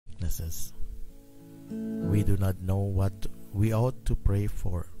weaknesses. We do not know what we ought to pray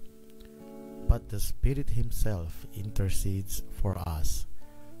for, but the Spirit Himself intercedes for us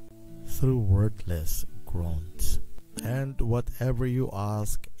through wordless groans. And whatever you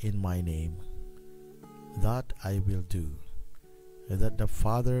ask in my name, that I will do, that the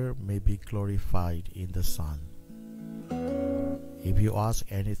Father may be glorified in the Son. If you ask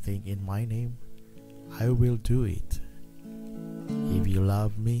anything in my name, I will do it. If you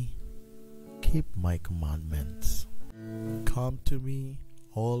love me, keep my commandments. Come to me,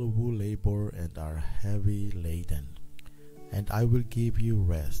 all who labor and are heavy laden, and I will give you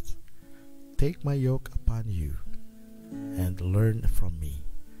rest. Take my yoke upon you, and learn from me,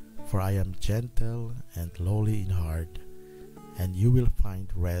 for I am gentle and lowly in heart, and you will find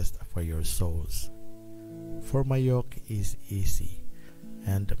rest for your souls. For my yoke is easy,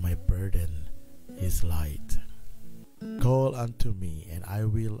 and my burden is light. Call unto me, and I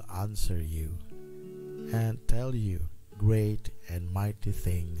will answer you, and tell you great and mighty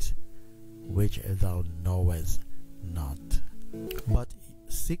things which thou knowest not. But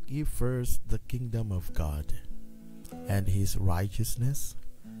seek ye first the kingdom of God and His righteousness,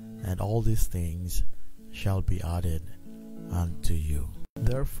 and all these things shall be added unto you.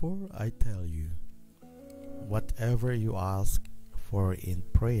 Therefore I tell you, whatever you ask for in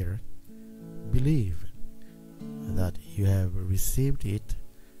prayer, believe that you have received it,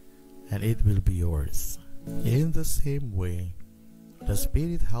 and it will be yours. In the same way, the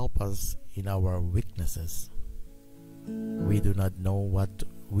Spirit helps us in our weaknesses. We do not know what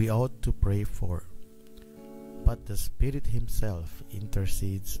we ought to pray for, but the Spirit Himself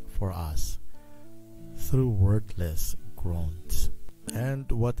intercedes for us through wordless groans.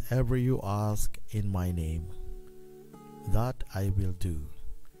 And whatever you ask in my name, that I will do,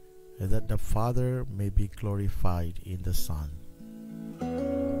 that the Father may be glorified in the Son.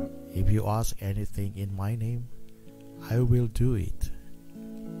 If you ask anything in my name, I will do it.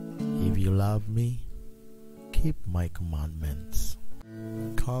 If you love me, keep my commandments.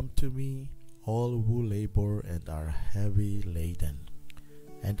 Come to me, all who labor and are heavy laden,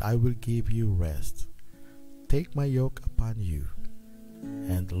 and I will give you rest. Take my yoke upon you,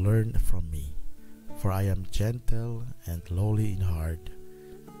 and learn from me, for I am gentle and lowly in heart,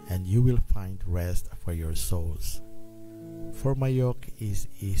 and you will find rest for your souls. For my yoke is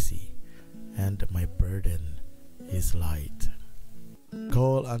easy, and my burden is light.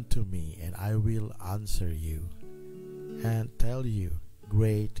 Call unto me, and I will answer you, and tell you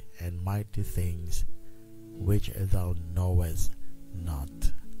great and mighty things which thou knowest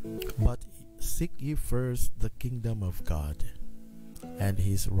not. But seek ye first the kingdom of God and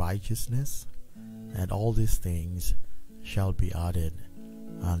His righteousness, and all these things shall be added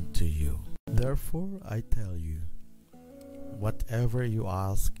unto you. Therefore I tell you, whatever you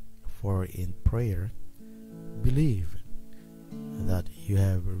ask for in prayer, believe that you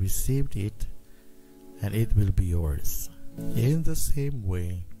have received it, and it will be yours. In the same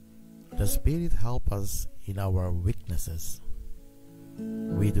way, the Spirit helps us in our weaknesses.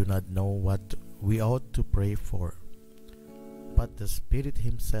 We do not know what we ought to pray for, but the Spirit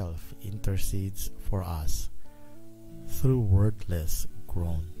Himself intercedes for us through wordless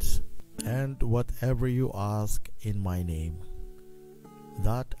groans. And whatever you ask in my name,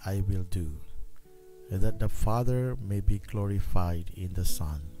 that I will do, that the Father may be glorified in the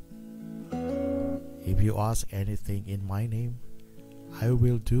Son. If you ask anything in my name, I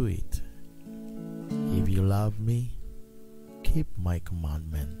will do it. If you love me, keep my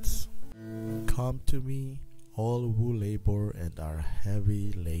commandments. Come to me, all who labor and are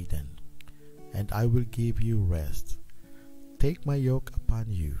heavy laden, and I will give you rest. Take my yoke upon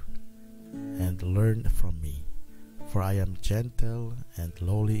you, and learn from me, for I am gentle and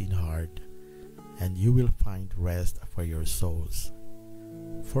lowly in heart, and you will find rest for your souls.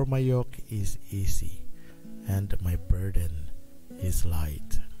 For my yoke is easy, and my burden is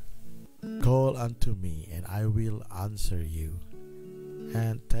light. Call unto me, and I will answer you,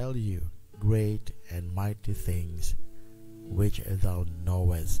 and tell you great and mighty things which thou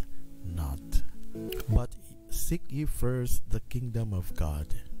knowest not. But seek ye first the kingdom of God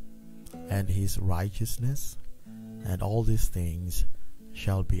and His righteousness, and all these things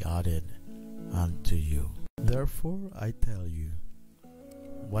shall be added unto you. Therefore I tell you,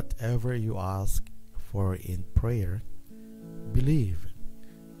 whatever you ask for in prayer, believe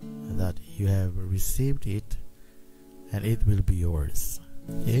that you have received it, and it will be yours.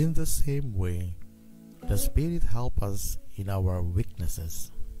 In the same way, the Spirit helps us in our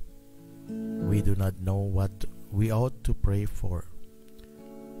weaknesses. We do not know what we ought to pray for,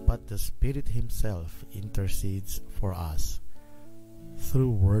 but the Spirit Himself intercedes for us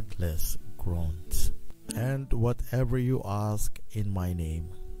through wordless groans. And whatever you ask in my name,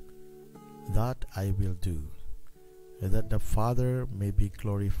 that I will do, that the Father may be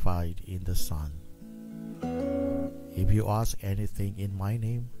glorified in the Son. If you ask anything in my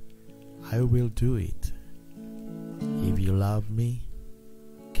name, I will do it. If you love me,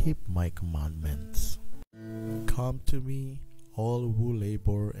 keep my commandments. Come to me, all who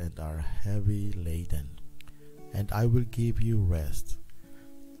labor and are heavy laden, and I will give you rest.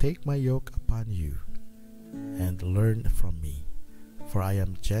 Take my yoke upon you, and learn from me, for I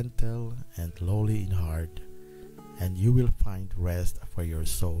am gentle and lowly in heart, and you will find rest for your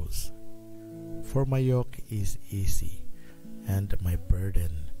souls. For my yoke is easy, and my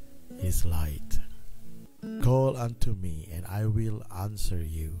burden is light. Call unto me, and I will answer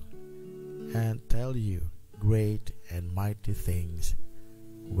you, and tell you great and mighty things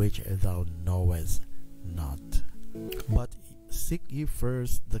which thou knowest not. But seek ye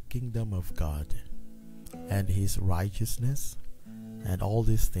first the kingdom of God and his righteousness, and all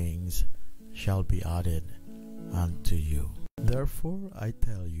these things shall be added unto you. Therefore I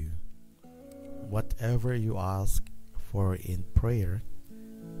tell you, whatever you ask for in prayer,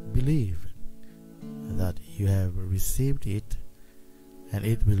 believe that you have received it, and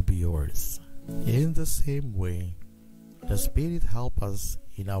it will be yours. In the same way, the Spirit helps us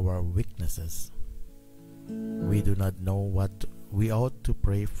in our weaknesses. We do not know what we ought to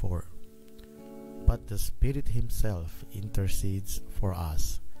pray for, but the Spirit himself intercedes for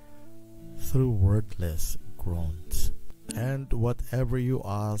us through wordless groans. And whatever you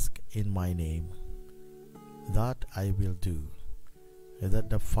ask in my name, that I will do, that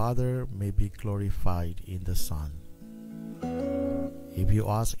the Father may be glorified in the Son. If you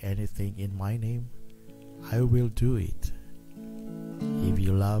ask anything in my name, I will do it. If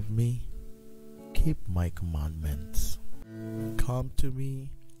you love me, keep my commandments. Come to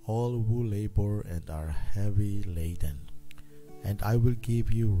me, all who labor and are heavy laden, and I will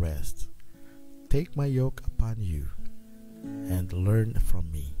give you rest. Take my yoke upon you, and learn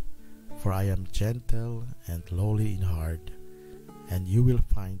from me, for I am gentle and lowly in heart, and you will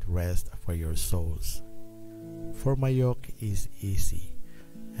find rest for your souls. For my yoke is easy,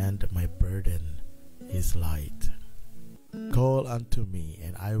 and my burden is light. Call unto me,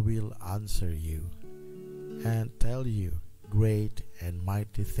 and I will answer you, and tell you great and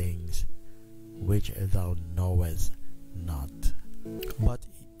mighty things which thou knowest not. But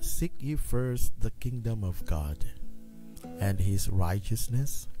seek ye first the kingdom of God and his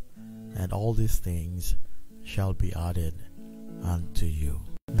righteousness, and all these things shall be added unto you.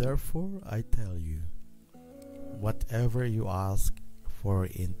 Therefore I tell you, whatever you ask for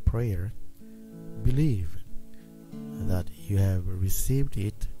in prayer, believe that you have received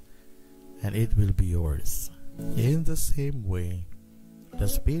it, and it will be yours. In the same way, the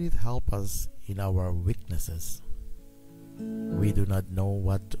Spirit helps us in our weaknesses. We do not know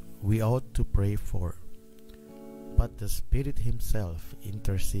what we ought to pray for, but the Spirit himself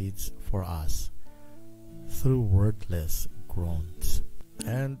intercedes for us through wordless groans.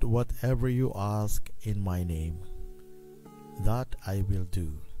 And whatever you ask in my name, that I will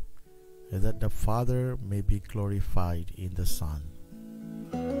do, that the Father may be glorified in the Son.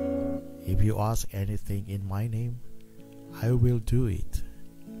 If you ask anything in my name, I will do it.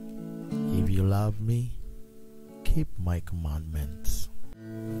 If you love me, keep my commandments.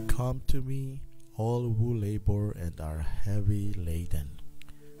 Come to me, all who labor and are heavy laden,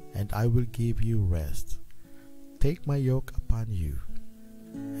 and I will give you rest. Take my yoke upon you,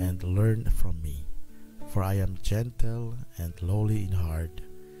 and learn from me, for I am gentle and lowly in heart,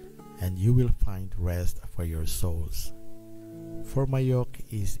 and you will find rest for your souls. For my yoke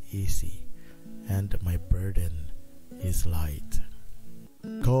is easy, and my burden is light.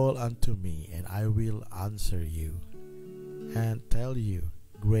 Call unto me, and I will answer you, and tell you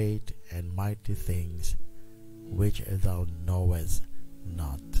great and mighty things which thou knowest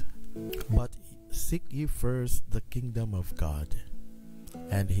not. But seek ye first the kingdom of God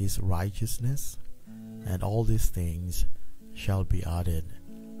and his righteousness, and all these things shall be added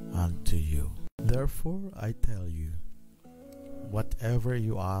unto you. Therefore I tell you, whatever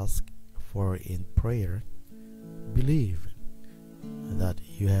you ask for in prayer, believe that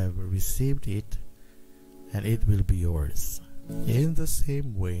you have received it, and it will be yours. In the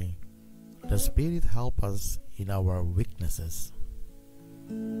same way, the Spirit helps us in our weaknesses.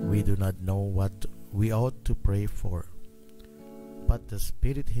 We do not know what we ought to pray for, but the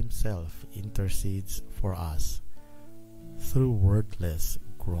Spirit himself intercedes for us through wordless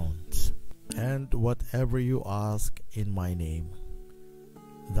groans. And whatever you ask in my name,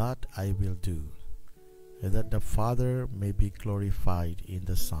 that I will do, that the Father may be glorified in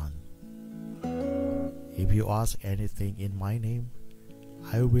the Son. If you ask anything in my name,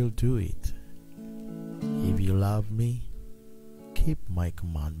 I will do it. If you love me, keep my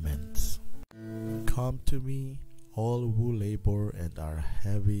commandments. Come to me, all who labor and are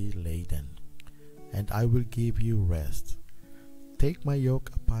heavy laden, and I will give you rest. Take my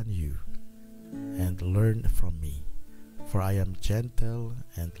yoke upon you, and learn from me, for I am gentle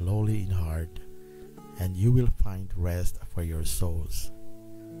and lowly in heart, and you will find rest for your souls.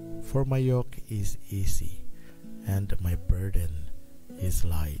 For my yoke is easy, and my burden is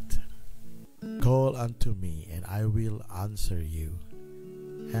light. Call unto me, and I will answer you,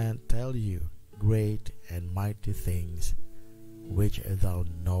 and tell you great and mighty things which thou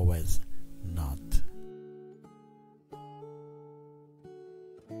knowest not.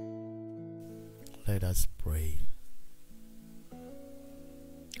 Let us pray.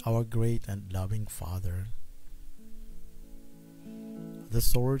 Our great and loving Father, the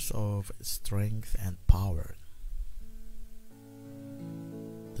source of strength and power,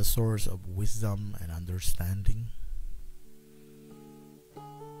 the source of wisdom and understanding,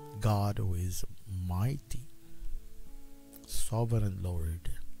 God who is mighty, sovereign Lord,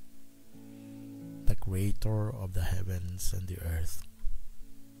 the creator of the heavens and the earth.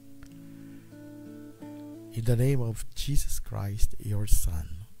 In the name of Jesus Christ, your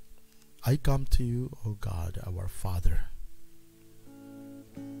Son, I come to you, O God, our Father,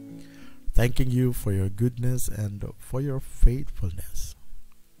 thanking you for your goodness and for your faithfulness.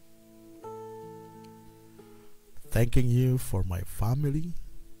 Thanking you for my family,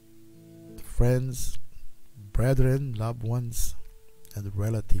 friends, brethren, loved ones, and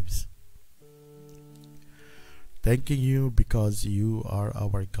relatives. Thanking you because you are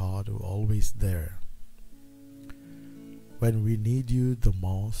our God who always there when we need you the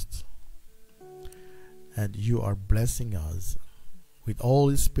most, and you are blessing us with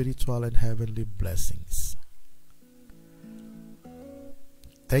all spiritual and heavenly blessings.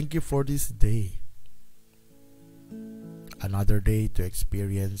 Thank you for this day, another day to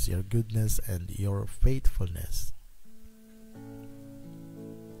experience your goodness and your faithfulness.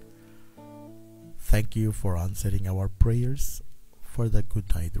 Thank you for answering our prayers, for the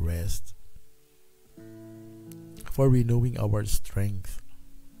good night rest, for renewing our strength.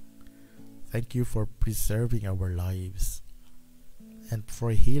 Thank you for preserving our lives and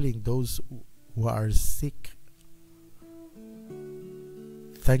for healing those who are sick.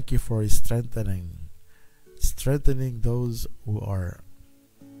 Thank you for strengthening those who are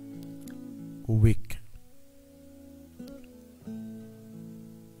weak.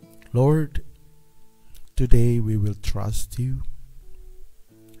 Lord, today we will trust you,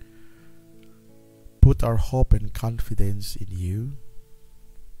 put our hope and confidence in you.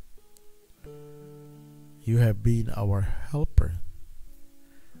 You have been our helper,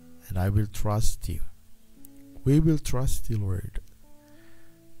 and I will trust you. We will trust you, Lord,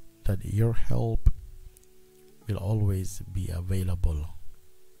 that your help will always be available.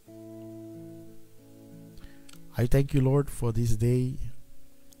 I thank you, Lord, for this day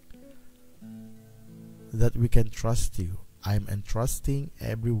that we can trust you. I am entrusting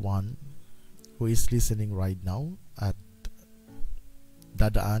everyone who is listening right now at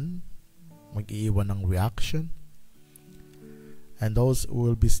dadaan, mag-iiwan ng reaction, and those who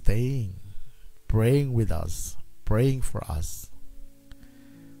will be staying, praying with us, praying for us.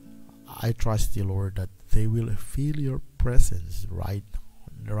 I trust you, Lord, that they will feel your presence right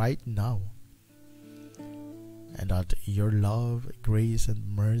now, and that your love, grace, and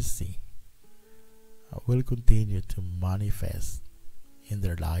mercy will continue to manifest in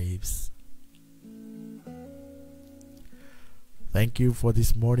their lives. Thank you for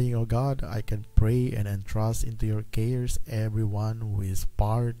this morning, O God. I can pray and entrust into your cares everyone who is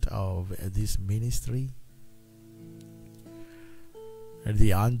part of this ministry, the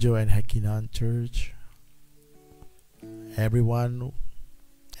Anjo and Hekinan Church, everyone,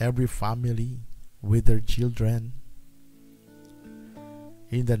 every family with their children.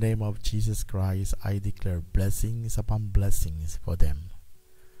 In the name of Jesus Christ, I declare blessings upon blessings for them.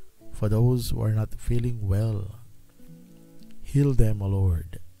 For those who are not feeling well, heal them, O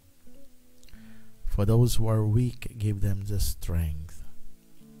Lord. For those who are weak, give them the strength.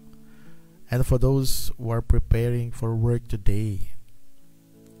 And for those who are preparing for work today,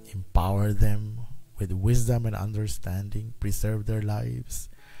 empower them with wisdom and understanding, preserve their lives,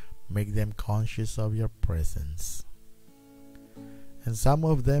 make them conscious of your presence. And some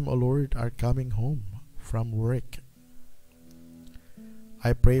of them, O Lord, are coming home from work.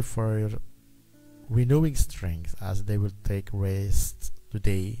 I pray for renewing strength as they will take rest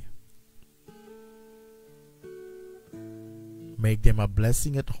today. Make them a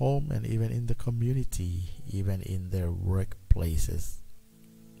blessing at home and even in the community, even in their workplaces.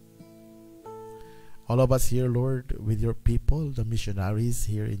 All of us here, Lord, with your people, the missionaries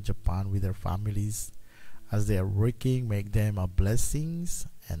here in Japan with their families, as they are working, make them a blessings,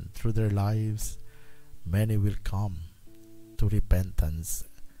 and through their lives, many will come to repentance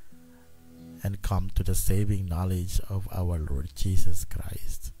and come to the saving knowledge of our Lord Jesus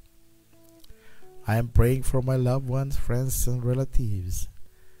Christ. I am praying for my loved ones, friends, and relatives,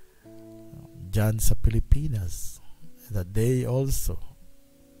 dyan sa Pilipinas, that they also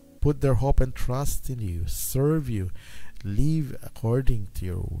put their hope and trust in you, serve you, live according to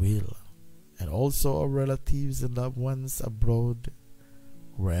your will. And also our relatives and loved ones abroad,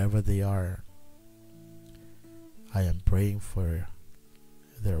 wherever they are. I am praying for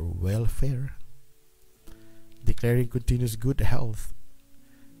their welfare, declaring continuous good health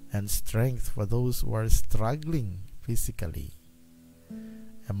and strength for those who are struggling physically,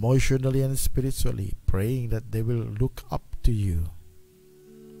 emotionally, and spiritually, praying that they will look up to you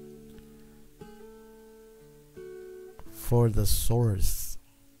for the source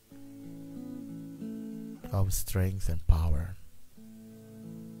of strength and power.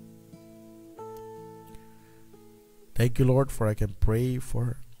 Thank you, Lord, for I can pray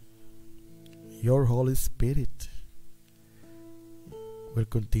for your Holy Spirit will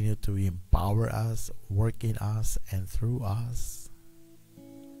continue to empower us, work in us, and through us.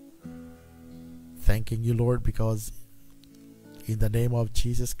 Thanking you, Lord, because in the name of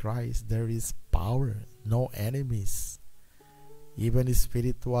Jesus Christ there is power, no enemies. Even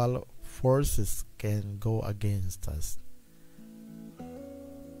spiritual forces can go against us.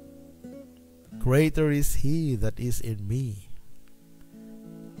 Greater is he that is in me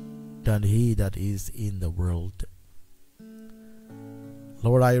than he that is in the world.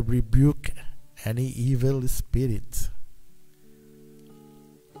 Lord, I rebuke any evil spirit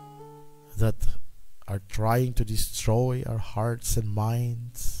that are trying to destroy our hearts and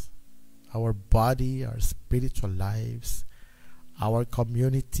minds, our body, our spiritual lives, our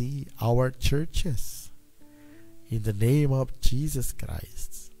community, our churches. In the name of Jesus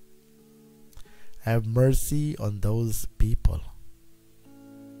Christ, have mercy on those people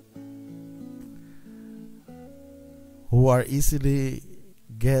who are easily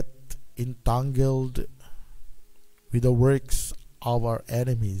get entangled with the works of our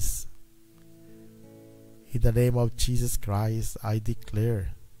enemies. In the name of Jesus Christ, I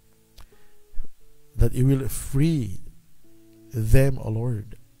declare that you will free them, O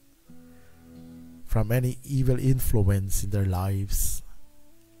Lord, from any evil influence in their lives.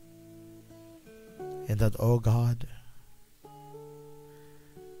 And that, O God,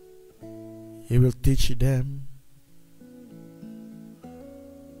 you will teach them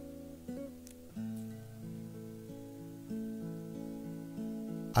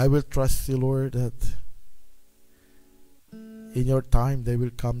I will trust you, Lord, that in your time they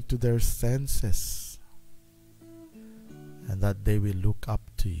will come to their senses and that they will look up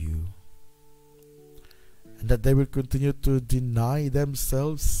to you and that they will continue to deny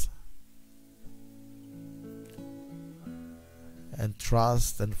themselves and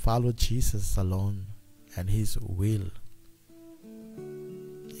trust and follow Jesus alone and His will,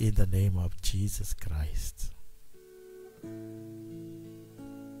 in the name of Jesus Christ.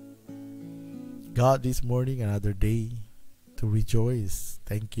 God, this morning, another day to rejoice.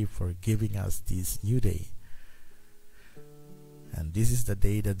 Thank you for giving us this new day. And this is the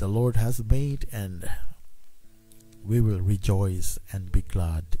day that the Lord has made, and we will rejoice and be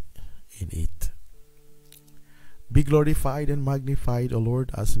glad in it. Be glorified and magnified, O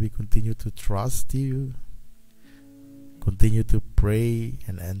Lord, as we continue to trust you, continue to pray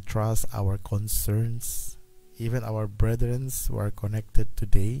and entrust our concerns, even our brethren who are connected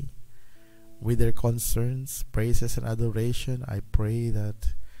today with their concerns, praises, and adoration. I pray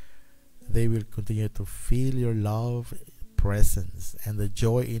that they will continue to feel your love, presence, and the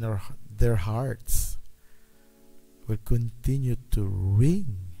joy in their hearts will continue to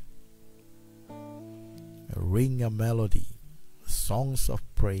ring a melody, songs of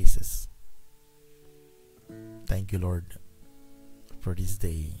praises. Thank you, Lord, for this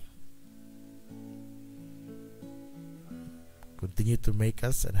day. Continue to make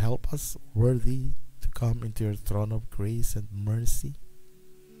us and help us worthy to come into your throne of grace and mercy.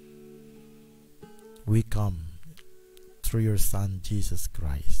 We come through your Son, Jesus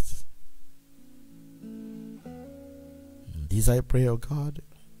Christ. And this I pray, O God,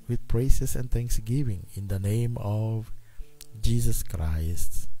 with praises and thanksgiving in the name of Jesus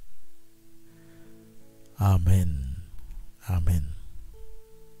Christ. Amen. Amen.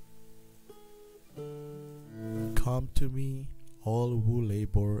 Come to me, all who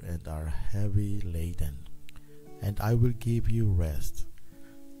labor and are heavy laden, and I will give you rest.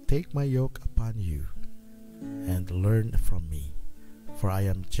 Take my yoke upon you, and learn from me, for I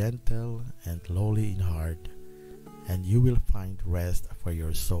am gentle and lowly in heart, and you will find rest for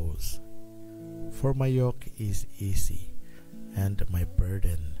your souls. For my yoke is easy, and my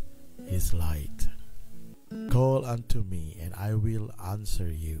burden is light. Call unto me, and I will answer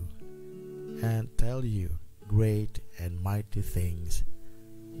you, and tell you great and mighty things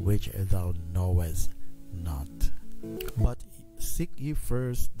which thou knowest not. But seek ye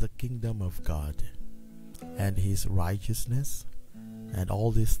first the kingdom of God and his righteousness, and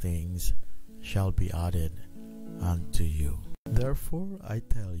all these things shall be added unto you. Therefore I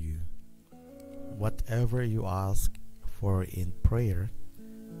tell you, whatever you ask for in prayer,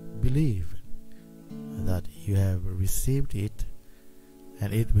 believe that you have received it,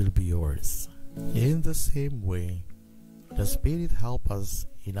 and it will be yours. In the same way, the Spirit helps us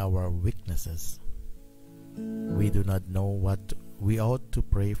in our weaknesses. We do not know what we ought to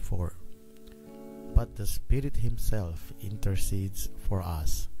pray for, but the Spirit Himself intercedes for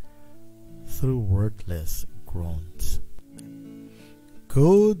us through wordless groans.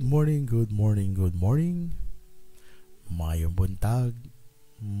 Good morning, good morning, good morning. Mayong buntag,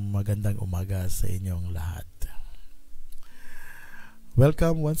 magandang umaga sa inyong lahat.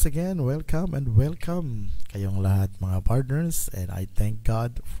 Welcome once again, welcome and welcome kayong lahat mga partners, and I thank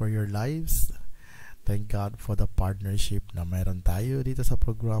God for your lives. Thank God for the partnership na meron tayo dito sa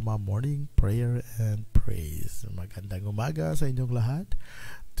programa Morning Prayer and Praise. Magandang umaga sa inyong lahat.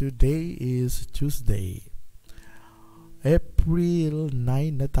 Today is Tuesday, April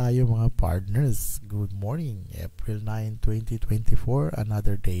 9 na tayo mga partners. Good morning, April 9, 2024,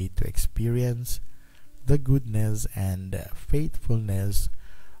 another day to experience the goodness and faithfulness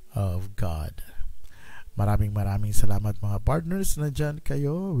of God. Maraming salamat mga partners na dyan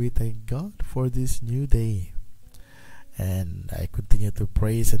kayo. We thank God for this new day. And I continue to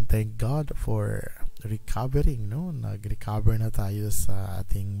praise and thank God for recovering. Nag-recover na tayo sa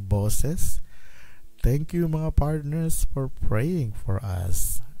ating boses. Thank you mga partners for praying for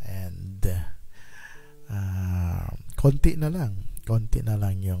us. And konti na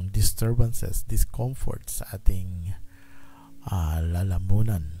lang yung disturbances, discomfort sa ating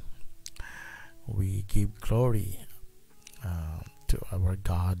lalamunan. We give glory to our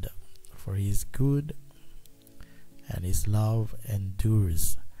God, for He is good and His love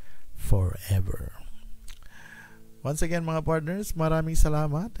endures forever. Once again mga partners, maraming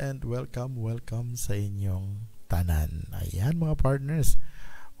salamat and welcome sa inyong tanan. Ayan mga partners,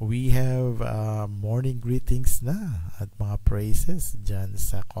 we have morning greetings na at mga praises dyan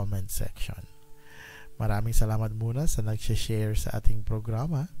sa comment section. Maraming salamat muna sa nag-share sa ating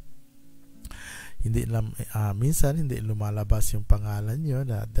programa. Minsan hindi lumalabas yung pangalan nyo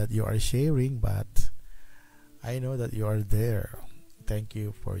that you are sharing, but I know that you are there. Thank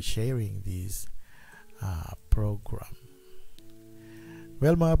you for sharing this program.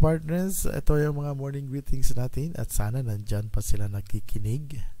 Well mga partners, ito yung mga morning greetings natin at sana nandyan pa sila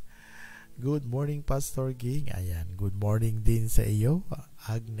nakikinig. Good morning Pastor Ging. Ayan, good morning din sa iyo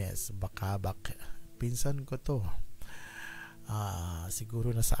Agnes Bakabak. Pinsan ko to.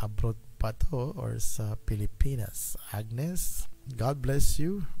 Siguro nasa abroad pa to or sa Pilipinas. Agnes, God bless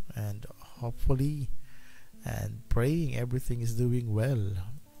you, and hopefully and praying everything is doing well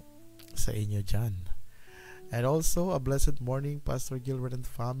sa inyo dyan. And also a blessed morning Pastor Gilbert and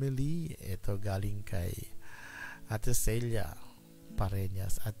family. Ito galing kay Ate Celia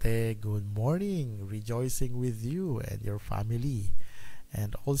Pareñas. Ate, good morning, rejoicing with you and your family.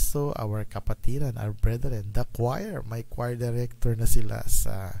 And also our kapatiran, our brethren, the choir, my choir director na sila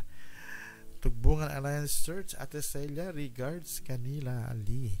sa Tugbungan Alliance Church. Ate Celia, regards kanila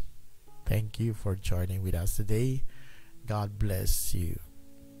Ali. Thank you for joining with us today. God bless you.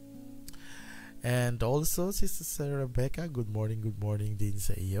 And also Sister Rebecca, good morning din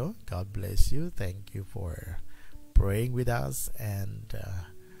sa iyo. God bless you. Thank you for praying with us and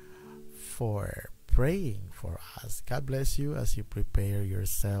for praying for us. God bless you as you prepare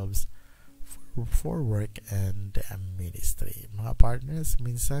yourselves for work and ministry. Mga partners,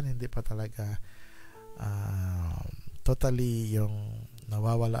 minsan hindi pa talaga totally yung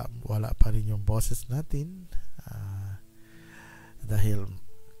wala pa rin yung boses natin dahil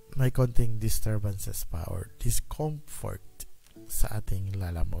may konting disturbances pa or discomfort sa ating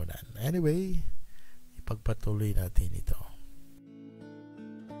lalamunan. Anyway, ipagpatuloy natin ito.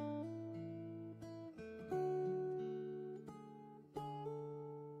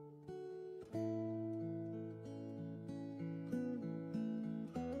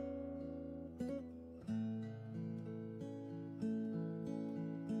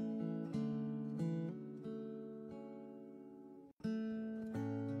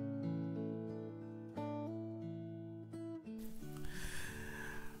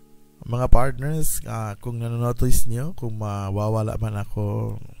 Mga partners, kung nanonotice nyo, kung mawawala man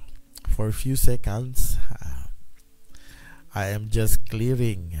ako for a few seconds, I am just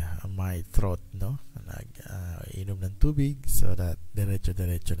clearing my throat, no? Inom ng tubig so that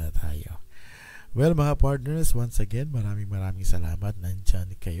diretso-diretso na tayo. Well, mga partners, once again, maraming salamat.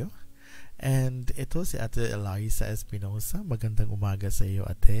 Nandyan kayo. And ito si Ate Eliza Espinosa. Magandang umaga sa iyo,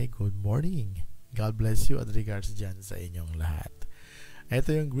 Ate. Good morning. God bless you at regards dyan sa inyong lahat.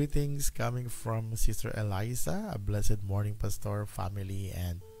 Ito yung greetings coming from Sister Eliza. A blessed morning, Pastor, family,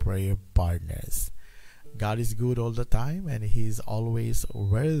 and prayer partners. God is good all the time and He is always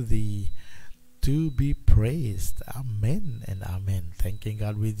worthy to be praised. Amen and amen. Thanking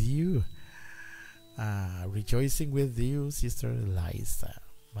God with you. Rejoicing with you, Sister Eliza.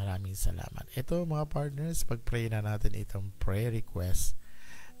 Maraming salamat. Ito mga partners, pag-pray na natin itong prayer request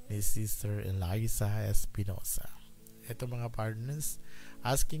ni Sister Eliza Espinosa. Ito mga partners,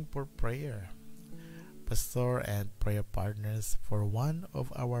 asking for prayer. Pastor and prayer partners, for one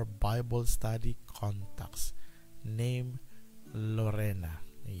of our Bible study contacts named Lorena.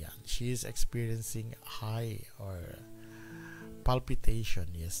 Ayan. She is experiencing high or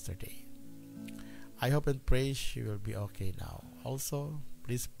palpitation yesterday. I hope and pray she will be okay now. Also,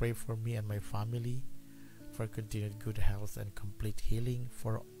 please pray for me and my family for continued good health and complete healing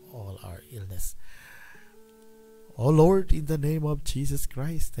for all our illness. Oh Lord, in the name of Jesus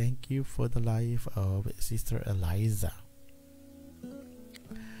Christ, thank you for the life of Sister Eliza.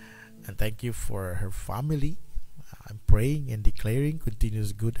 And thank you for her family. I'm praying and declaring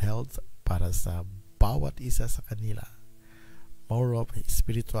continuous good health para sa bawat isa sa kanila. More of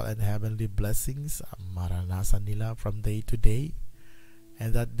spiritual and heavenly blessings maranasan nila from day to day,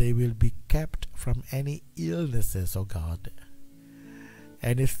 and that they will be kept from any illnesses, oh God.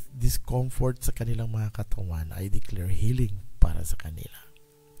 And if discomfort sa kanilang mga katawan, I declare healing para sa kanila.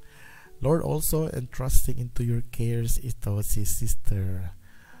 Lord, also entrusting into your cares ito si Sister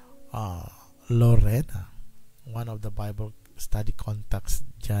Lorena, one of the Bible study contacts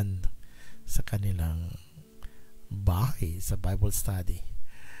dyan sa kanilang bahay sa Bible study.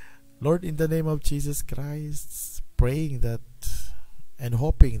 Lord, in the name of Jesus Christ, praying that and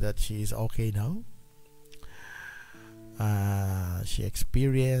hoping that she is okay now. She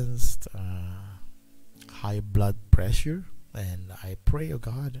experienced high blood pressure, and I pray, oh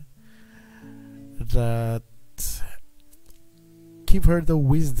God, that give her the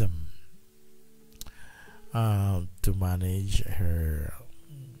wisdom to manage her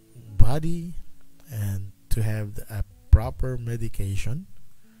body and to have a proper medication,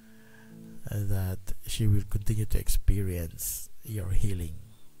 that she will continue to experience your healing.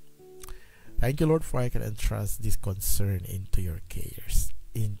 Thank you, Lord, for I can entrust this concern into your cares.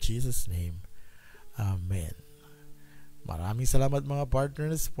 In Jesus' name, Amen. Maraming salamat mga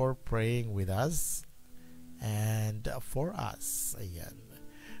partners for praying with us and for us. Ayan.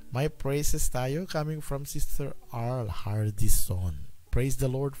 May praises tayo coming from Sister Arl Hardison. Praise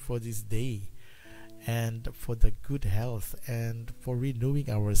the Lord for this day and for the good health and for renewing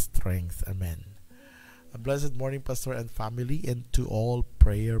our strength. Amen. A blessed morning, Pastor and family, and to all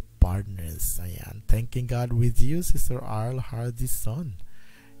prayer partners. Ayan. Thanking God with you, Sister Arl Hardison.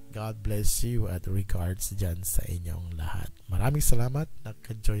 God bless you at regards dyan sa inyong lahat. Maraming salamat na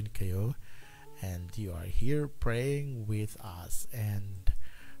ka-join kayo and you are here praying with us and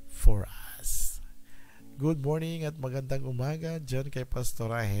for us. Good morning at magandang umaga dyan kay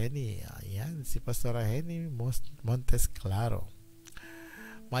Pastora Henny. Ayan, si Pastora Henny Montes Claro.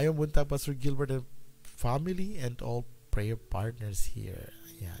 Mayong buntag, Pastor Gilbert and family and all prayer partners here.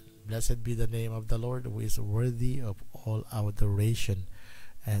 Ayan. Blessed be the name of the Lord who is worthy of all our adoration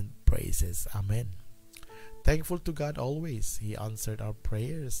and praises. Amen. Thankful to God always. He answered our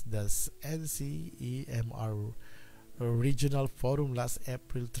prayers. The NCEMR Regional Forum last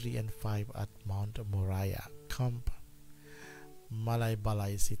April 3 and 5 at Mount Moriah Camp,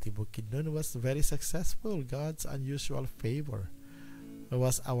 Malaybalay City, Bukidnon was very successful. God's unusual favor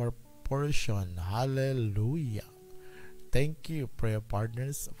was our portion. Hallelujah. Thank you, prayer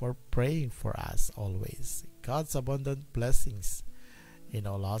partners, for praying for us always. God's abundant blessings in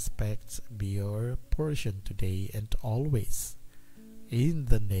all aspects be your portion today and always. In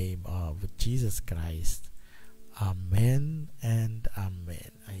the name of Jesus Christ. Amen and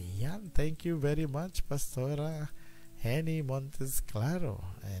amen. Ayan. Thank you very much, Pastora Henny Montes Claro.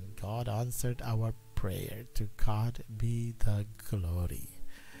 And God answered our prayer. To God be the glory.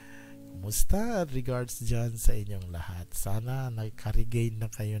 Kumusta? Regards dyan sa inyong lahat. Sana nagka-regain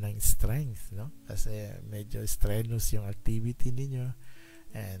na kayo ng strength, no? Kasi medyo strenuous yung activity ninyo.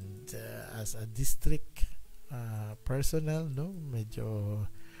 And as a district personnel, no? Medyo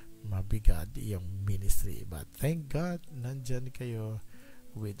mabigat yung ministry. But thank God, nandyan kayo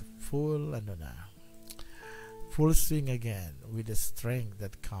with full swing again with the strength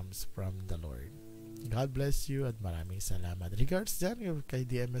that comes from the Lord. God bless you at maraming salamat. Regards dyan kay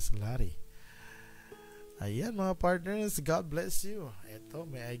DMS Larry. Ayan mga partners, God bless you. Ito,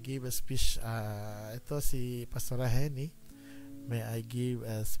 may I give a speech, ito si Pastor Henny. May I give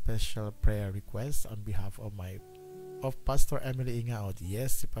a special prayer request on behalf of Pastor Emily Ingaot.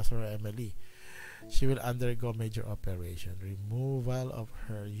 Yes, si Pastor Emily. She will undergo major operation, removal of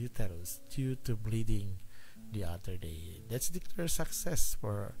her uterus due to bleeding the other day. Let's declare success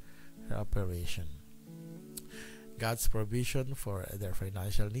for her operation. God's provision for their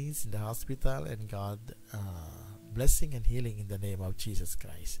financial needs in the hospital, and God blessing and healing in the name of Jesus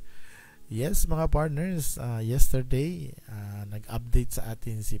Christ. Yes, mga partners, yesterday nag-update sa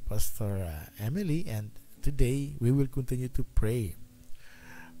atin si Pastor Emily, and today we will continue to pray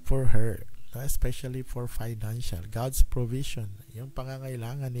for her, especially for financial, God's provision, yung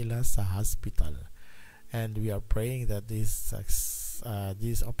pangangailangan nila sa hospital. And we are praying that this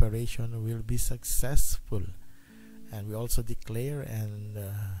operation will be successful. And we also declare and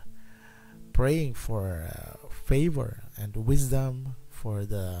praying for favor and wisdom for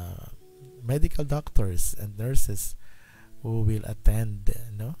the medical doctors and nurses who will attend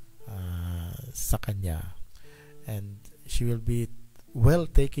sa kanya. And she will be well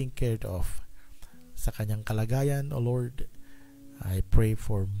taken care of sa kanyang kalagayan. O Lord, I pray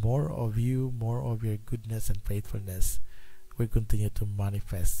for more of you, more of your goodness and faithfulness will continue to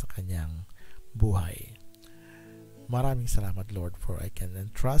manifest sa kanyang buhay. Maraming salamat, Lord, for I can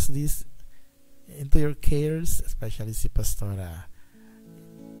entrust this into your cares, especially si Pastora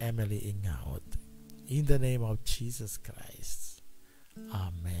Emily Ingaot. In the name of Jesus Christ.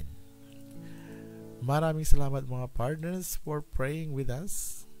 Amen. Maraming salamat mga partners for praying with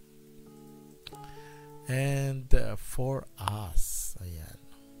us and for us. Ayan.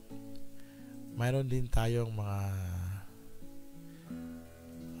 Mayroon din tayong mga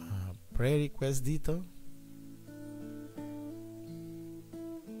prayer request dito.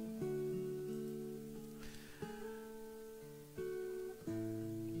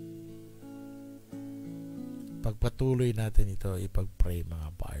 Pagpatuloy natin ito, ipag-pray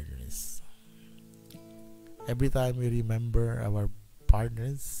mga partners. Every time we remember our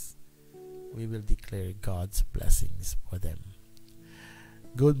partners, we will declare God's blessings for them.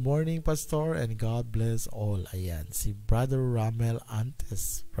 Good morning, Pastor, and God bless all. Ayan, si Brother Ramel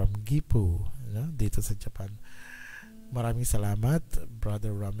Antes from Gipu, dito sa Japan. Maraming salamat,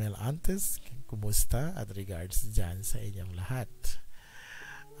 Brother Ramel Antes. Kumusta? At regards dyan sa inyong lahat.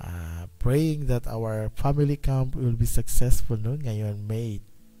 Praying that our family camp will be successful ngayon May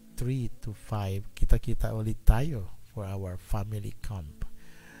 3 to 5. Kita-kita ulit tayo for our family camp.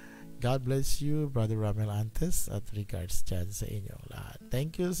 God bless you, Brother Ramel Antes, at regards dyan sa inyong lahat.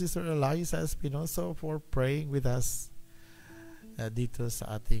 Thank you, Sister Eliza Espinoso, for praying with us dito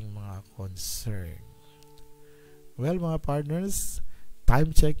sa ating mga concern. Well, mga partners,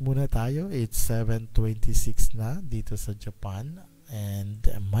 time check muna tayo. It's 7:26 na dito sa Japan. And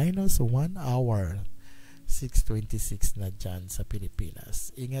minus 1 hour, 6:26 na dyan sa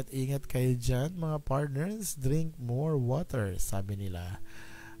Pilipinas. Ingat-ingat kayo dyan mga partners. Drink more water. Sabi nila,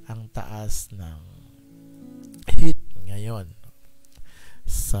 ang taas ng heat ngayon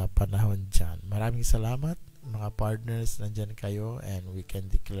sa panahon dyan. Maraming salamat mga partners. Nandyan kayo, and we can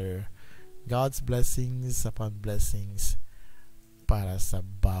declare God's blessings upon blessings para sa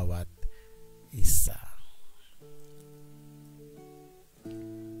bawat isa.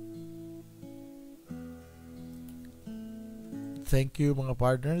 Thank you mga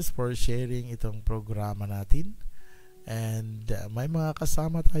partners for sharing itong programa natin. And may mga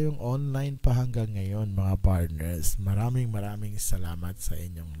kasama tayong online pa hanggang ngayon mga partners. Maraming salamat sa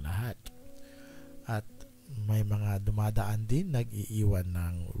inyong lahat. At may mga dumadaan din, nag-iiwan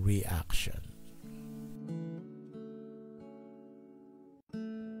ng reaction.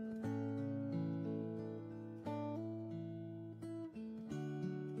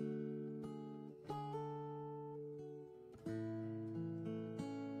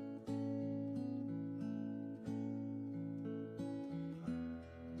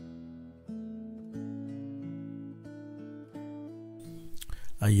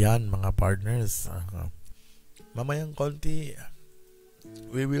 Ayan mga partners, mamayang konti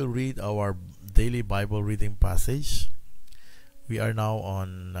we will read our daily Bible reading passage. We are now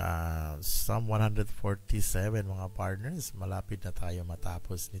on Psalm 147 mga partners. Malapit na tayo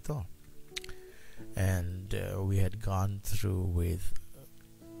matapos nito. And we had gone through with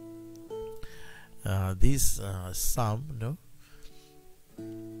this psalm,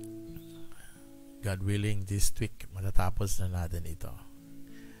 God willing, this week matatapos na natin ito.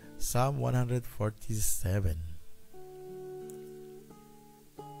 Psalm 147.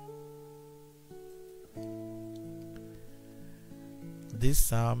 This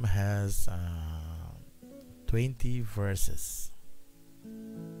psalm has 20 verses.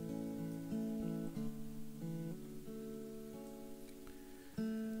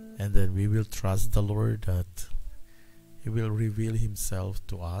 And then we will trust the Lord that He will reveal Himself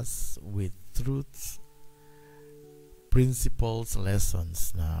to us with truths, principles,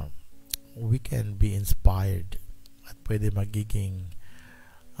 lessons na we can be inspired at pwede magiging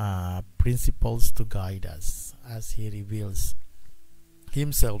principles to guide us as He reveals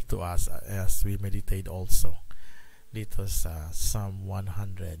Himself to us as we meditate also dito sa Psalm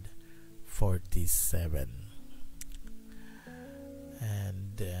 147.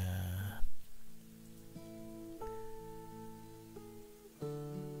 And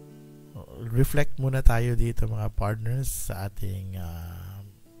reflect muna tayo dito mga partners sa ating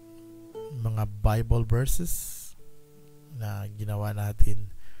mga Bible verses na ginawa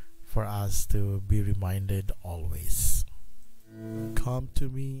natin for us to be reminded always. Come to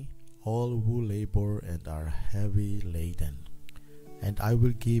me, all who labor and are heavy laden, and I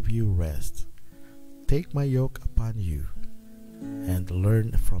will give you rest. Take my yoke upon you and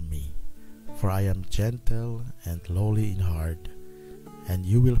learn from me, for I am gentle and lowly in heart, and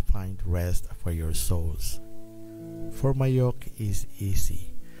you will find rest for your souls. For my yoke is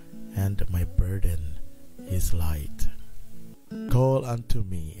easy, and my burden is light. Call unto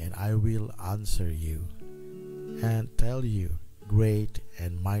me, and I will answer you, and tell you great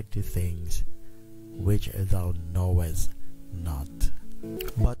and mighty things which thou knowest not.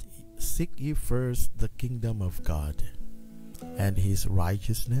 But seek ye first the kingdom of God and His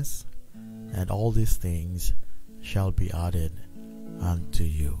righteousness, and all these things shall be added unto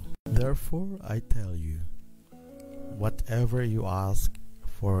you. Therefore I tell you, whatever you ask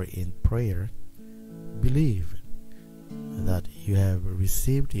for in prayer, believe that you have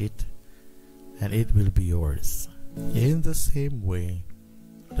received it, and it will be yours. In the same way,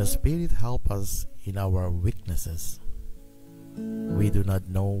 the Spirit helps us in our weaknesses. We do not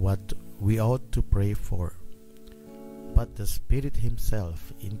know what we ought to pray for, but the Spirit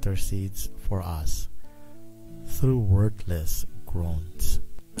Himself intercedes for us through wordless groans.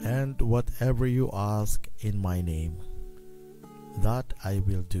 And whatever you ask in my name, that I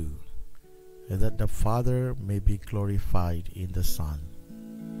will do, that the Father may be glorified in the Son.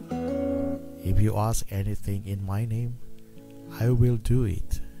 If you ask anything in my name, I will do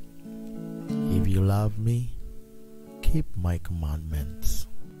it. If you love me, keep my commandments.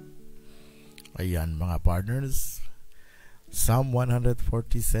 Ayan mga partners, Psalm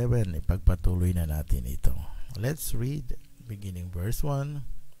 147, ipagpatuloy na natin ito. Let's read beginning verse 1.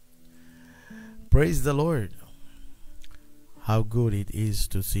 Praise the Lord. How good it is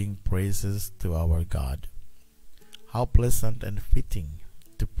to sing praises to our God. How pleasant and fitting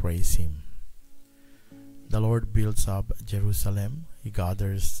to praise Him. The Lord builds up Jerusalem. He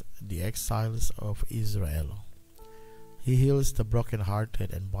gathers the exiles of Israel. He heals the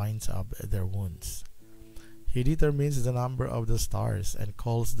brokenhearted and binds up their wounds. He determines the number of the stars and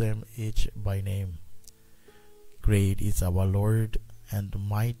calls them each by name. Great is our Lord and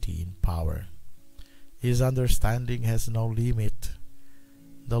mighty in power. His understanding has no limit.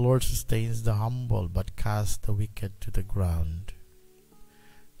 The Lord sustains the humble but casts the wicked to the ground.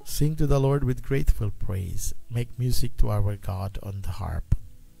 Sing to the Lord with grateful praise. Make music to our God on the harp.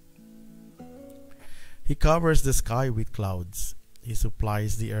 He covers the sky with clouds. He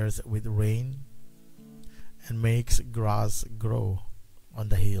supplies the earth with rain and makes grass grow on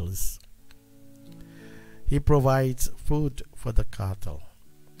the hills. He provides food for the cattle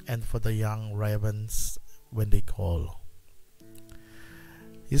and for the young ravens when they call.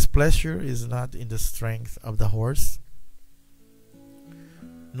 His pleasure is not in the strength of the horse,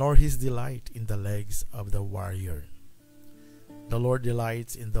 nor His delight in the legs of the warrior. The Lord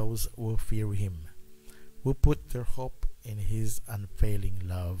delights in those who fear Him, who put their hope in His unfailing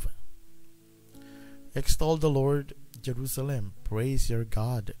love. Extol the Lord, Jerusalem. Praise your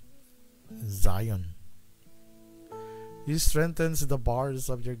God, Zion. He strengthens the bars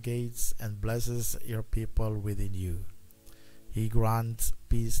of your gates and blesses your people within you. He grants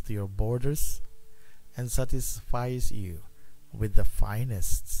peace to your borders and satisfies you with the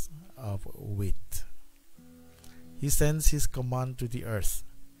finest of wheat. He sends His command to the earth.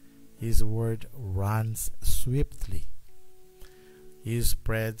 His word runs swiftly. He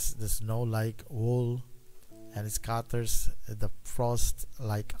spreads the snow like wool and scatters the frost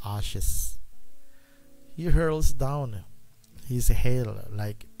like ashes. He hurls down His hail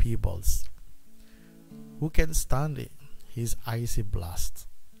like pebbles. Who can stand his icy blast?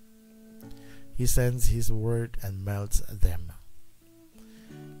 He sends his word and melts them.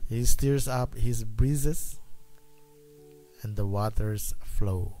 He stirs up his breezes, and the waters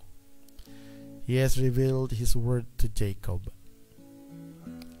flow. He has revealed his word to Jacob,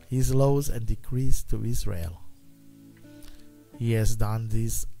 his laws and decrees to Israel. He has done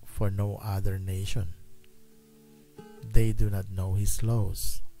this for no other nation. They do not know his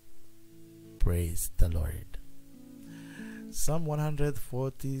laws. Praise the Lord. Psalm 147.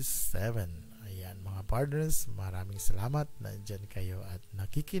 Ayan mga partners, maraming salamat na dyan kayo at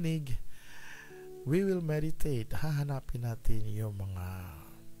nakikinig. We will meditate. Hahanapin natin yung mga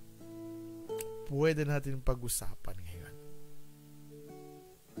pwede natin pag-usapan ngayon.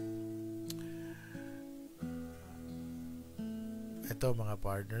 Ito mga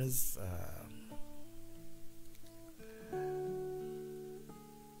partners,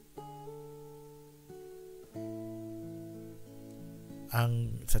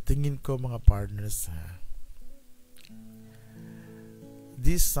 ang sa tingin ko mga partners,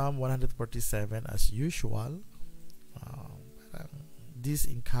 this Psalm 147 as usual, this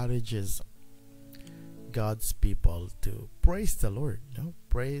encourages God's people to praise the Lord,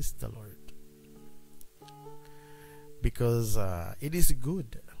 praise the Lord, because it is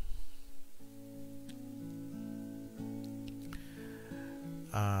good.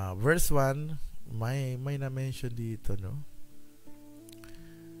 Verse 1, may na-mention dito, no?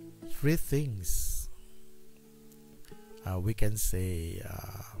 Three things. We can say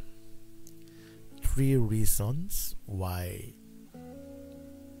three reasons why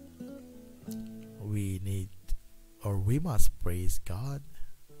we need or we must praise God,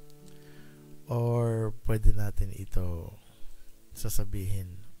 or pwede natin ito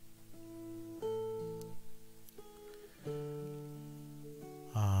sasabihin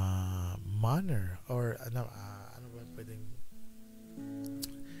manner, or ano ba pwedeng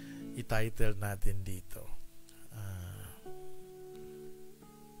i-title natin dito.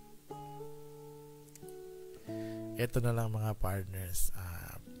 Ito na lang mga partners,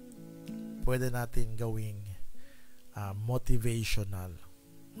 pwede natin gawing motivational.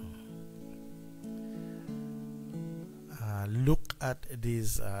 Look at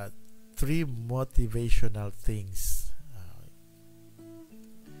these three motivational things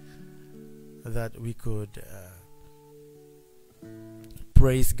that we could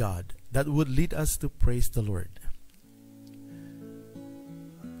praise God, that would lead us to praise the Lord.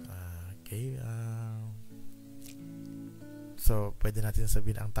 Okay, so pwede natin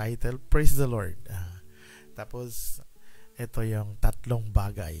sabihin ang title, Praise the Lord. Tapos ito yung tatlong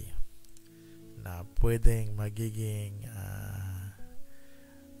bagay na pwedeng magiging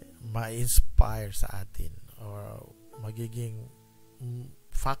ma-inspire sa atin, or magiging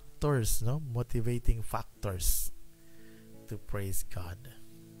factors, motivating factors to praise God.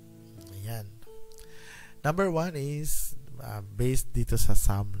 Ayan. Number 1 is based dito sa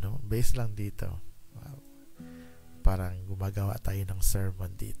Psalm, based lang dito. Parang gumagawa tayo ng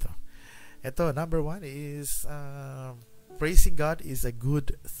sermon dito. Ito, number 1 is praising God is a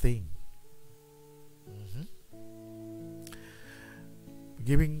good thing.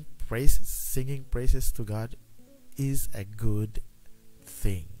 Giving praises, singing praises to God is a good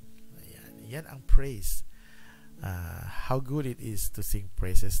thing. Ayan, yan ang praise. How good it is to sing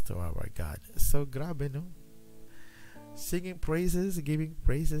praises to our God. So grabe, no? Singing praises, giving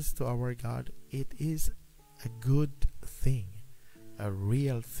praises to our God, it is a good thing, a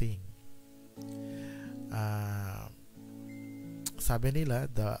real thing. Sabi nila,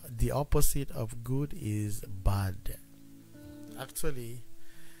 the opposite of good is bad. Actually,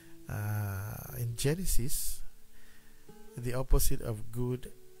 in Genesis, the opposite of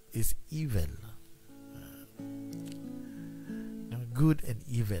good is evil. Good and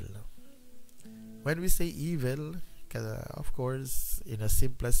evil. When we say evil, of course, in a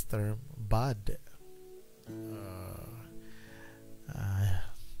simplest term, bad.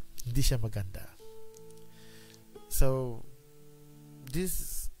 Hindi siya maganda. So,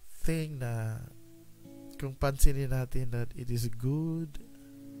 this thing na kung pansinin natin that it is good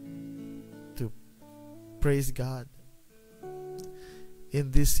to praise God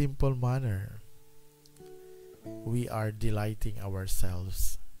in this simple manner, we are delighting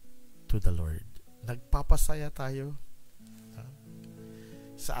ourselves to the Lord. Nagpapasaya tayo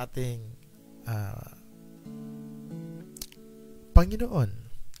sa ating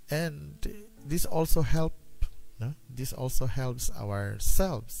Panginoon, and this also helps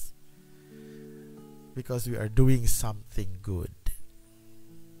ourselves because we are doing something good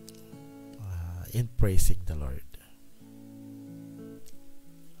in praising the Lord.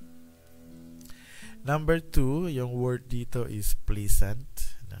 Number 2, yung word dito is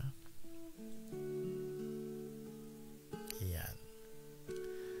pleasant. No? Yan.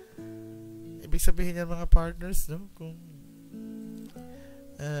 Ibig sabihin yan mga partners, no? Kung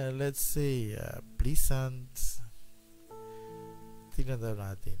let's say pleasant, tingnan daw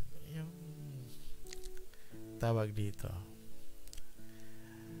natin yung tawag dito.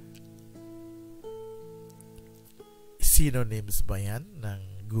 Synonyms ba yan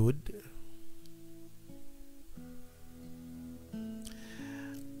ng good?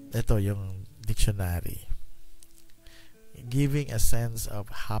 Ito yung dictionary. Giving a sense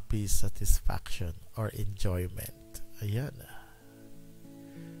of happy satisfaction or enjoyment. Ayan.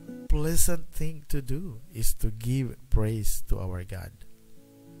 Pleasant thing to do is to give praise to our God.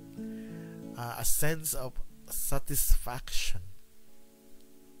 A sense of satisfaction.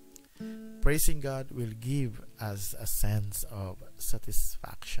 Praising God will give us a sense of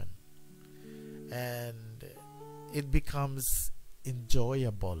satisfaction. And it becomes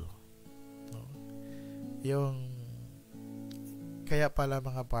enjoyable. No? Yung kaya pala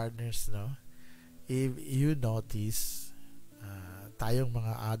mga partners, no? If you notice, tayong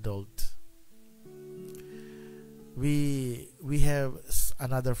mga adult, we have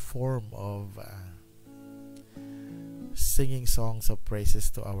another form of singing songs of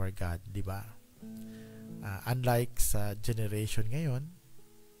praises to our God, di ba? Unlike sa generation ngayon,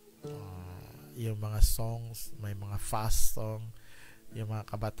 yung mga songs, may mga fast song, yung mga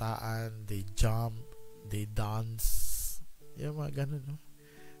kabataan, they jump, they dance, yung mga ganun, no?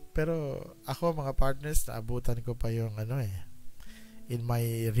 Pero ako mga partners, naabutan ko pa yung in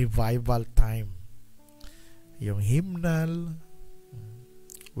my revival time, yung hymnal,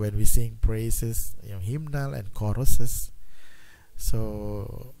 when we sing praises, yung hymnal and choruses.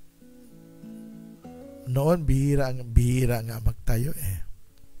 So noon bihira nga magtayo eh.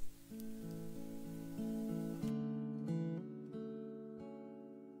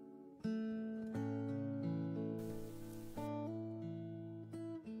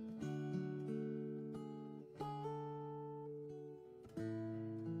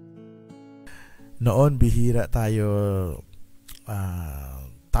 Noon bihira tayo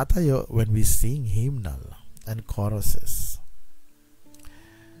tatayo when we sing hymnal and choruses.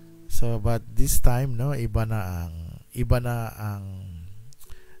 So but this time, no, iba na ang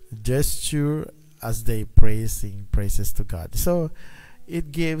gesture as they praising praises to God. So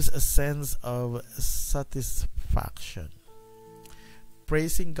it gives a sense of satisfaction.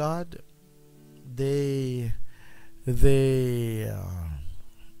 Praising God, they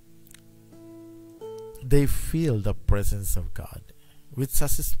feel the presence of God. With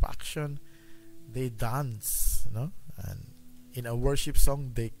satisfaction, they dance, no? And in a worship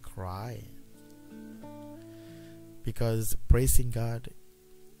song, they cry. Because praising God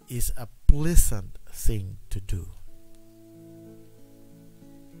is a pleasant thing to do.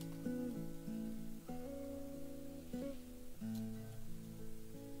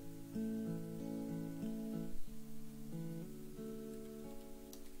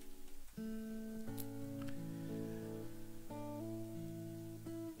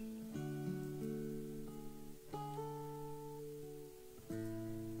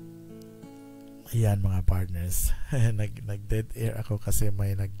 Ayan mga partners, nag dead air ako kasi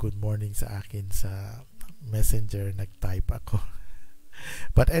may nag good morning sa akin sa messenger, nag-type ako.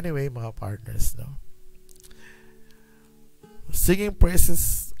 But anyway mga partners, no, singing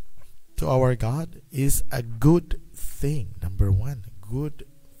praises to our God is a good thing. Number 1, good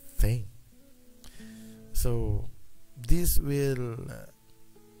thing. So this will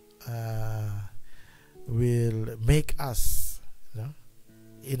make us, no,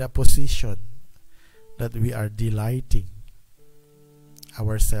 in a position that we are delighting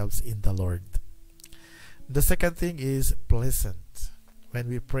ourselves in the Lord. The second thing is pleasant. When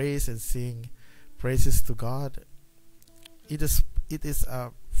we praise and sing praises to God, it is a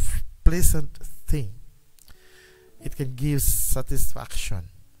pleasant thing. It can give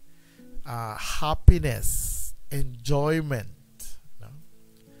satisfaction, happiness, enjoyment. No?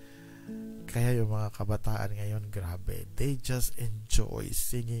 Kaya yung mga kabataan ngayon, grabe, they just enjoy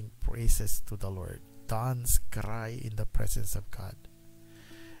singing praises to the Lord. Dance, cry in the presence of God.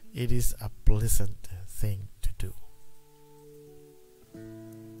 It is a pleasant thing to do.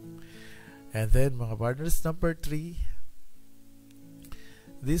 And then mga partners, number 3,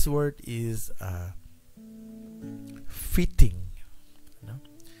 this word is fitting. No?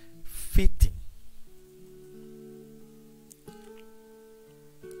 Fitting.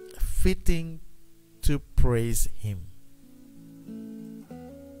 Fitting to praise Him.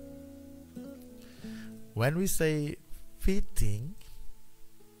 When we say fitting,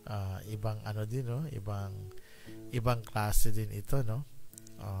 ibang ano din, no? Ibang klase din ito, no?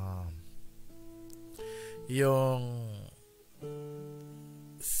 Yung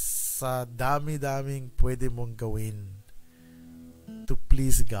sa dami-daming pwede mong gawin to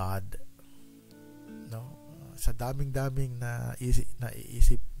please God, no? Sa daming-daming na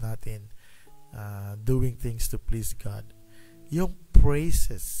iisip natin, doing things to please God, yung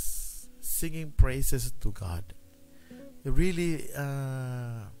praises, singing praises to God, really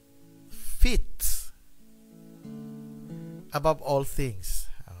fit above all things.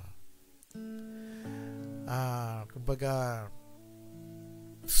 Kumbaga,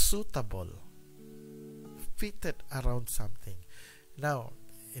 suitable, fitted around something. Now,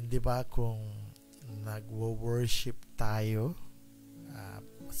 hindi ba kung nagwo-worship tayo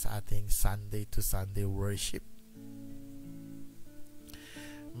sa ating Sunday to Sunday worship,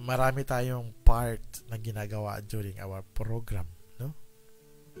 marami tayong part na ginagawa during our program, no?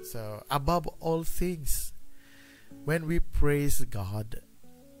 So, above all things, when we praise God,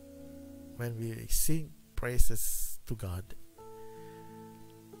 when we sing praises to God,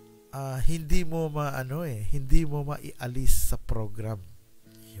 hindi mo hindi mo maialis sa program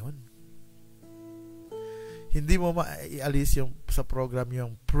yun. Hindi mo maialis yung sa program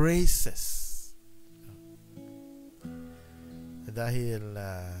yung praises, dahil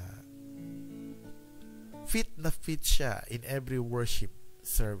fit na fit siya in every worship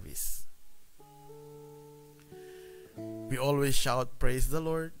service. We always shout praise the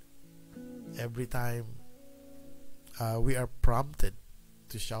Lord every time we are prompted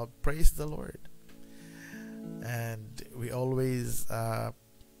to shout praise the Lord, and we always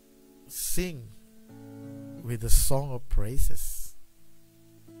sing with a song of praises.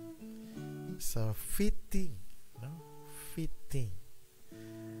 So fitting, no? Fitting.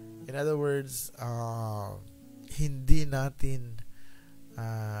 In other words, hindi natin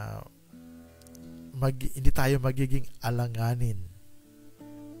hindi tayo magiging alanganin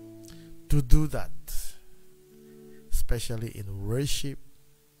to do that, especially in worship,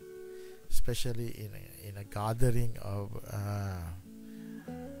 especially in a gathering of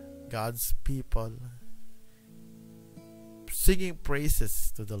God's people. Singing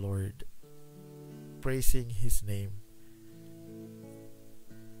praises to the Lord, praising His name,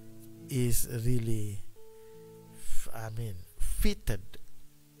 is really fitted.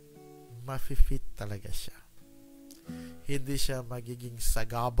 Mafi-fit talaga siya. Hindi siya magiging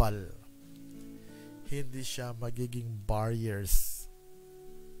sagabal, hindi siya magiging barriers,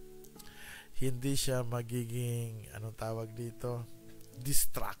 hindi siya magiging anong tawag dito,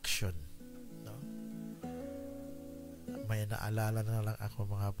 distraction, no? May naalala na lang ako,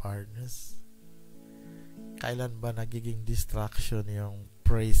 mga partners, kailan ba nagiging distraction yung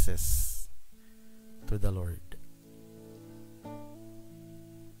praises to the Lord?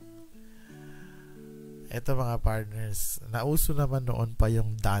 Ito, mga partners, nauso naman noon pa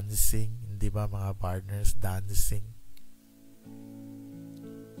yung dancing, hindi ba, mga partners? Dancing.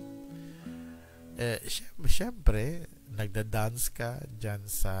 Siyempre, nagda-dance ka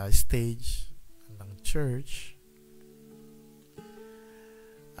dyan sa stage ng church.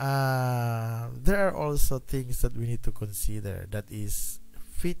 There are also things that we need to consider, that is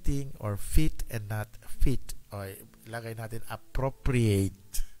fitting or fit and not fit, o ilagay natin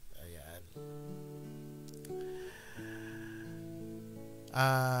appropriate. Ayan.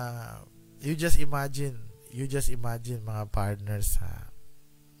 You just imagine, mga partners,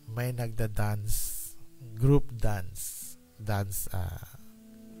 may nagda-dance, group dance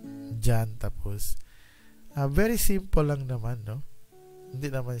dyan, tapos very simple lang naman, no? Hindi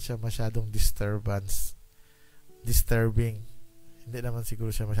naman siya masyadong disturbing. Hindi naman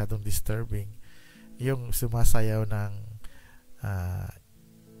siguro siya masyadong disturbing. Yung sumasayaw ng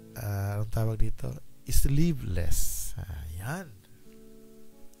anong tawag dito? Sleeveless. Ayan.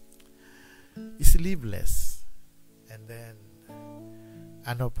 Sleeveless. And then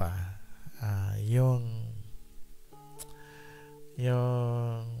ano pa? Yung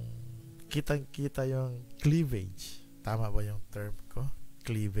kitang-kita yung cleavage. Tama ba yung term ko?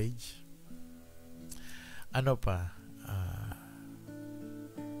 Cleavage. Ano pa?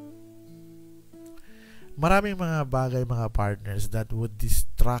 Maraming mga bagay, mga partners, that would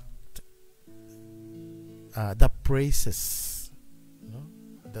distract the praises, no?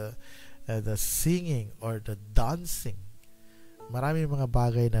 The singing or the dancing. Maraming mga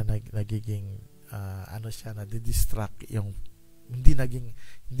bagay na nagiging na di-distract, yung hindi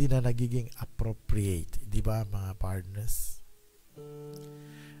na nagiging appropriate, di ba, mga partners?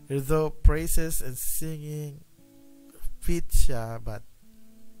 Although praises and singing fit siya, but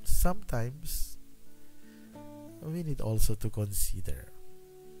sometimes we need also to consider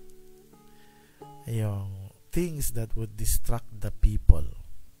yung things that would distract the people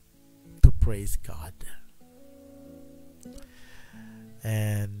to praise God.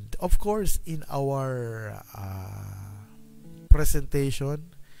 And of course, in our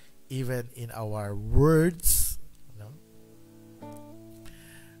presentation, even in our words,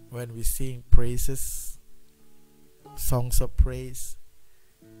 when we sing praises, songs of praise,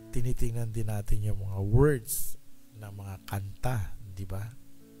 tinitingnan din natin yung mga words ng mga kanta, di ba?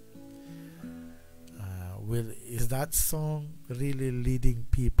 Is that song really leading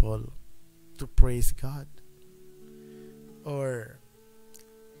people to praise God? Or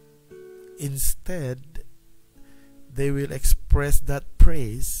instead, they will express that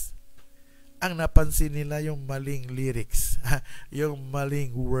praise, ang napansin nila yung maling lyrics, yung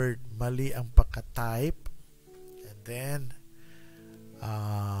maling word, mali ang pagka-type, and then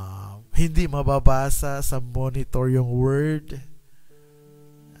hindi mababasa sa monitor yung word,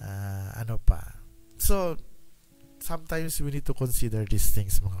 ano pa. So, sometimes we need to consider these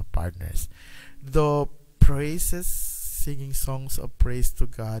things, mga partners. Though praises, singing songs of praise to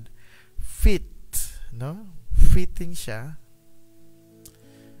God, fit, no? Fitting siya.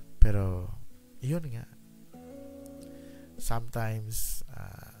 Pero, yun nga. Sometimes,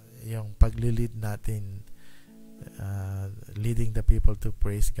 yung paglilid natin, leading the people to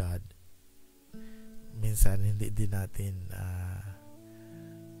praise God, minsan hindi din natin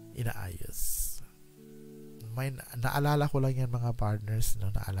inaayos. May naalala ko lang yan, mga partners,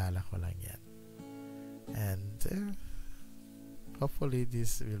 no? Naalala ko lang yan. And hopefully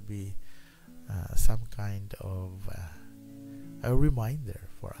this will be some kind of a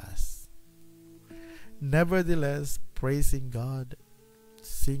reminder for us. Nevertheless, praising God,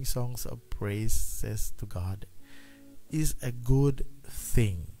 sing songs of praises to God is a good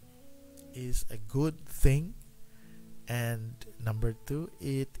thing. Is a good thing. And number 2,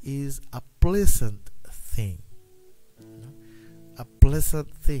 it is a pleasant thing. A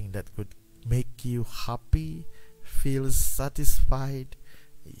pleasant thing that could make you happy, feel satisfied.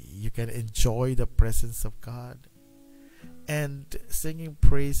 You can enjoy the presence of God. And singing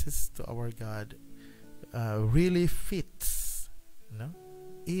praises to our God really fits,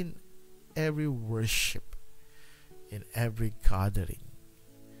 in every worship, in every gathering.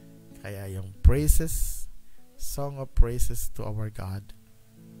 Kaya yung praises, song of praises to our God,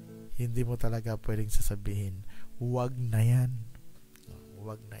 hindi mo talaga pwedeng sasabihin, wag na yan.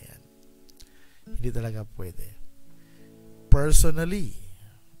 Wag na yan. Hindi talaga pwede. Personally,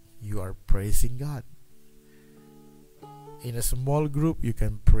 you are praising God. In a small group, you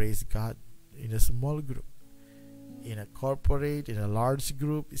can praise God. In a small group. In a corporate, in a large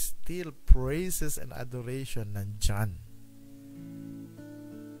group, still praises and adoration nandyan.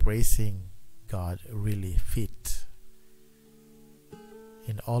 Praising God really fit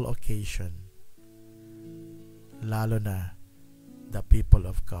in all occasion, lalo na the people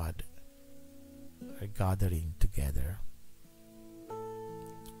of God are gathering together.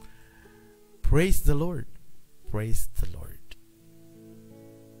 Praise the Lord. Praise the Lord.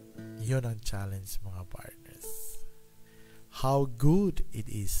 Yun ang challenge, mga partners. How good it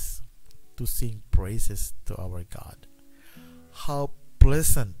is to sing praises to our God. How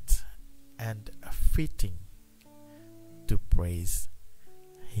pleasant and fitting to praise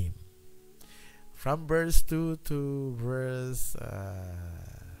Him. From verse 2 to verse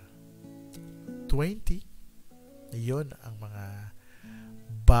 20, yun ang mga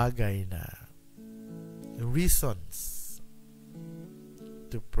bagay na reasons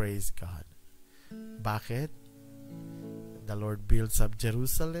to praise God. Bakit? The Lord builds up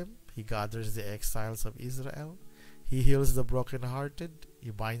Jerusalem. He gathers the exiles of Israel. He heals the brokenhearted.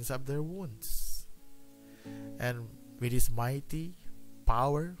 He binds up their wounds. And with His mighty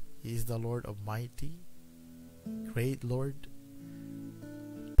power, He is the Lord of mighty, great Lord,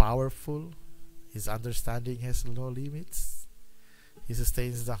 powerful. His understanding has no limits. He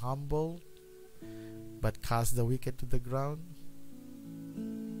sustains the humble, but casts the wicked to the ground.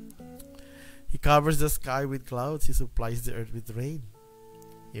 He covers the sky with clouds. He supplies the earth with rain.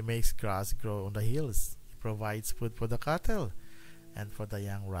 He makes grass grow on the hills. He provides food for the cattle, and for the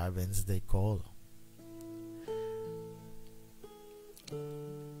young ravens they call.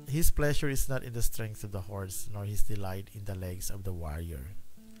 His pleasure is not in the strength of the horse, nor His delight in the legs of the warrior.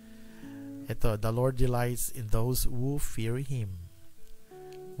 Ito, the Lord delights in those who fear Him,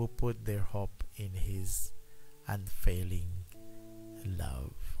 who put their hope in His unfailing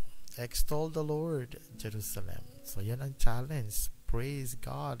love. Extol the Lord, Jerusalem. So yan ang challenge. Praise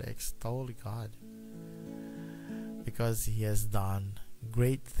God, extol God, because He has done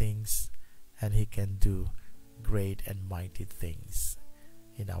great things, and He can do great and mighty things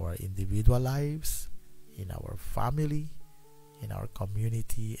in our individual lives, in our family, in our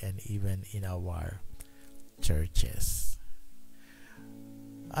community, and even in our churches.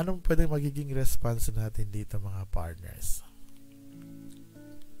 Anong pwedeng magiging response natin dito mga partners?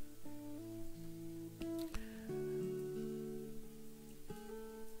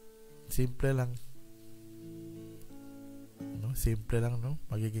 Simple lang. No? Simple lang, no?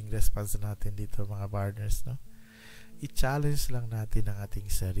 Magiging response natin dito mga partners, no? I-challenge lang natin ang ating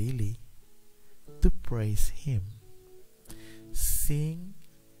sarili to praise Him. Sing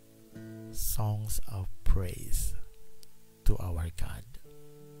songs of praise to our God.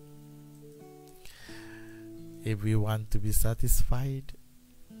 If we want to be satisfied,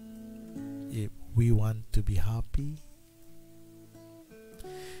 if we want to be happy,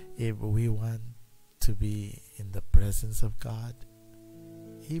 if we want to be in the presence of God,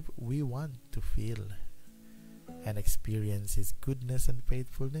 if we want to feel and experience His goodness and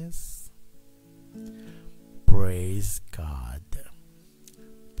faithfulness, praise God.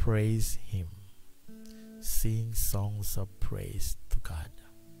 Praise Him. Sing songs of praise to God.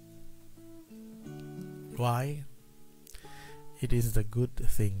 Why? It is the good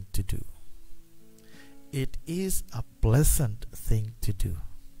thing to do. It is a pleasant thing to do.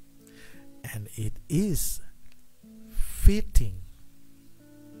 And it is fitting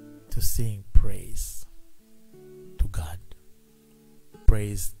to sing praise to God.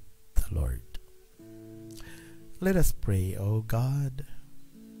 Praise the Lord. Let us pray. Oh God,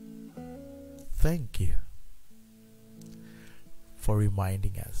 thank you for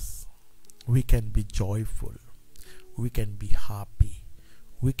reminding us we can be joyful, we can be happy,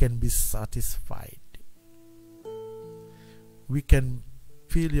 we can be satisfied, we can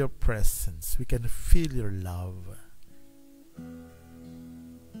feel your presence, we can feel your love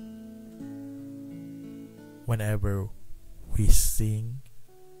whenever we sing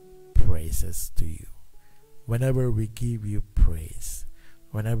praises to you, whenever we give you praise,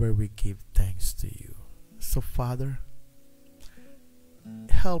 whenever we give thanks to you. So Father,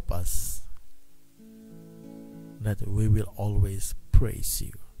 help us that we will always praise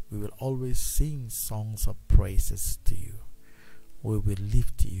you. We will always sing songs of praises to you. We will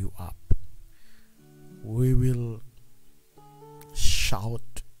lift you up. We will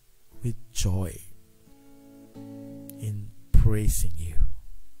shout with joy in praising you.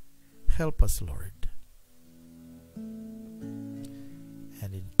 Help us, Lord,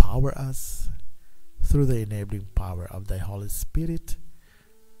 and empower us through the enabling power of thy Holy Spirit,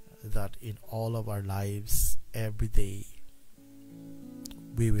 that in all of our lives, every day,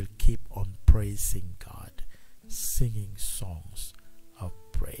 we will keep on praising God, singing songs of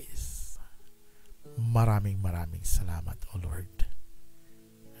praise. Maraming salamat, O Lord.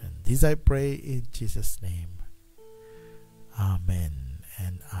 And this I pray in Jesus' name. Amen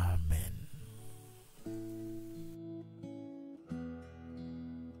and amen.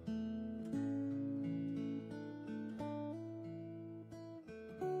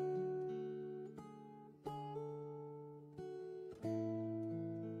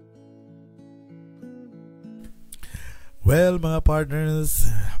 Well, mga partners,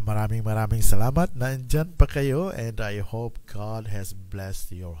 maraming salamat na andyan pa kayo, and I hope God has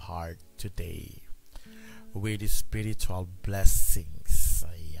blessed your heart today with spiritual blessings.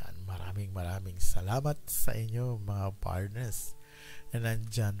 Ayan, maraming salamat sa inyo mga partners na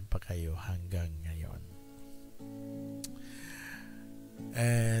nandyan pa kayo hanggang ngayon.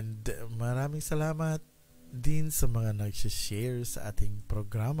 And maraming salamat din sa mga nag-share sa ating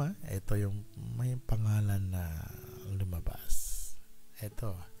programa. Ito yung may pangalan na lumabas.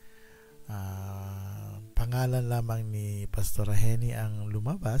 Ito, pangalan lamang ni Pastor Henny ang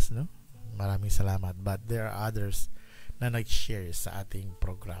lumabas, no? Maraming salamat. But there are others na nag-share sa ating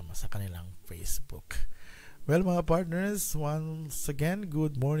programa sa kanilang Facebook. Well, mga partners, once again,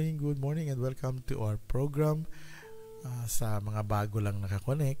 good morning, and welcome to our program. Sa mga bago lang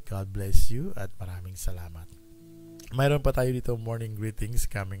nakakonect, God bless you at maraming salamat. Mayroon pa tayo dito morning greetings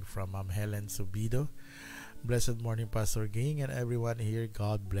coming from Ma'am Helen Subido. Blessed morning, Pastor Ging, and everyone here.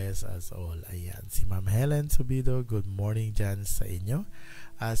 God bless us all. Ayan, si Ma'am Helen Subido, good morning dyan sa inyo.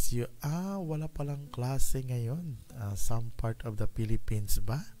 As you, wala palang klase ngayon. Some part of the Philippines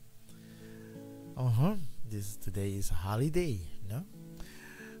ba? Today is a holiday, no?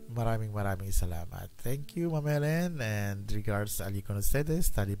 Maraming salamat. Thank you, Ma'am Helen, and regards sa Alicon Ustedes.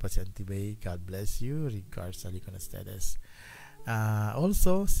 Tali pa si Antibay. God bless you. Regards sa Alicon Ustedes.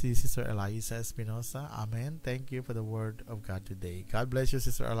 Also, si Sister Eliza Espinosa. Amen. Thank you for the word of God today. God bless you,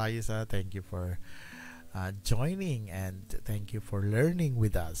 Sister Eliza. Thank you for joining, and thank you for learning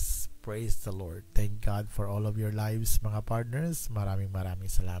with us. Praise the Lord. Thank God for all of your lives, mga partners. Maraming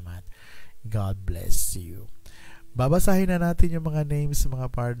salamat. God bless you. Babasahin na natin yung mga names,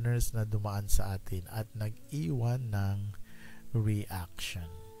 mga partners na dumaan sa atin at nag-iwan ng reaction.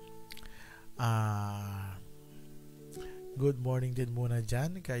 Good morning din muna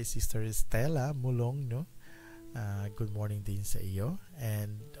dyan kay Sister Stella Mulong, no? Good morning din sa iyo.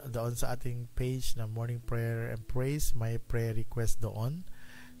 And doon sa ating page na Morning Prayer and Praise, may prayer request doon.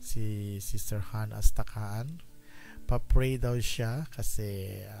 Si Sister Han Astakaan. Pa-pray daw siya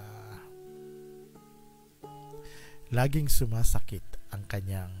kasi laging sumasakit ang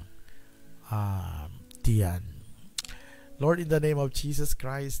kanyang tiyan. Lord, in the name of Jesus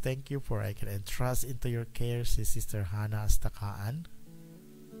Christ, thank you for I can entrust into your care si Sister Hana Astakaan.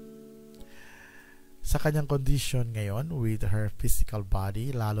 Sa kanyang condition ngayon with her physical body,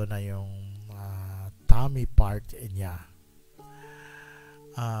 lalo na yung tummy part niya.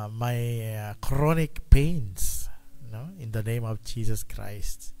 May chronic pains, no? In the name of Jesus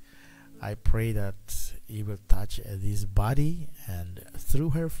Christ, I pray that you will touch this body and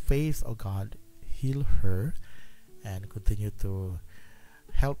through her faith, oh God, heal her and continue to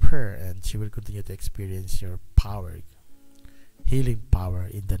help her, and she will continue to experience your power, healing power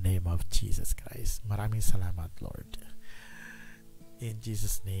in the name of Jesus Christ. Maraming salamat, Lord. In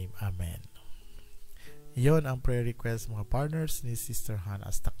Jesus' name, Amen. Yon ang prayer request, mga partners, ni Sister Han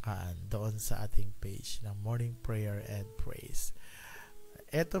Astakaan doon sa ating page ng Morning Prayer and Praise.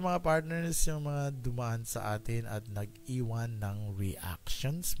 Eto, mga partners, yung mga dumaan sa atin at nag-iwan ng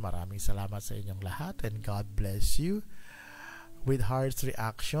reactions. Maraming salamat sa inyong lahat and God bless you. With heart's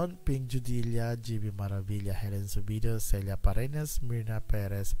reaction, Ping Judilia, GB Maravilla, Helen Subido, Celia Parenes, Mirna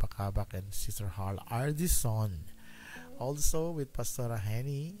Perez Pacabak, and Sister Harl Ardison. Also with Pastora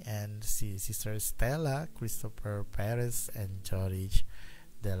Henny and Sister Stella, Christopher Perez, and George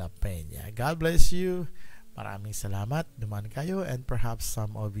de la Peña. God bless you. Maraming salamat, duman kayo, and perhaps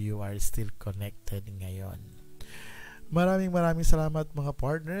some of you are still connected ngayon. Maraming salamat, mga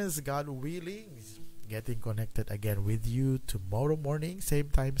partners. God willing, getting connected again with you tomorrow morning, same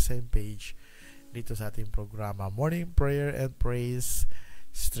time, same page, dito sa ating programa Morning Prayer and Praise,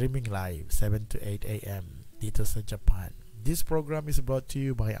 streaming live 7 to 8 a.m. dito sa Japan. This program is brought to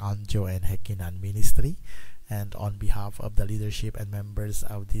you by Anjo and Hekinan Ministry, and on behalf of the leadership and members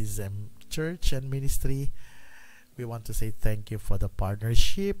of this church and ministry, we want to say thank you for the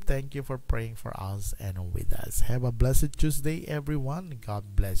partnership. Thank you for praying for us and with us. Have a blessed Tuesday, everyone.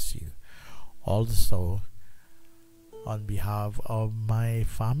 God bless you. Also, on behalf of my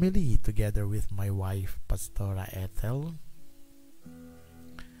family, together with my wife, Pastora Ethel,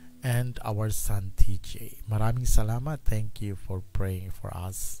 and our son, TJ, maraming salamat. Thank you for praying for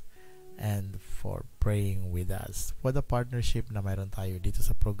us and for praying with us for the partnership na mayroon tayo dito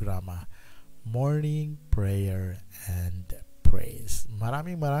sa programa Morning Prayer and Praise.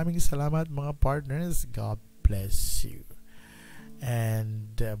 Maraming salamat, mga partners. God bless you.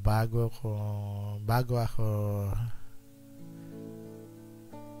 And bago ako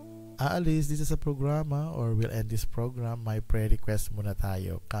aalis dito sa programa, or will end this program, may prayer request muna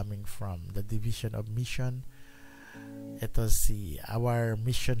tayo coming from the Division of Mission. Ito si our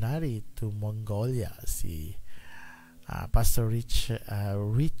missionary to Mongolia, si Pastor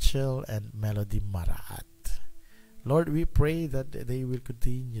Rachel and Melody Maraat. Lord, we pray that they will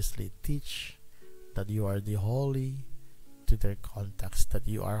continuously teach that you are the holy to their contacts, that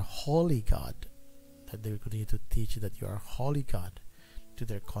you are holy God, that they will continue to teach that you are holy God to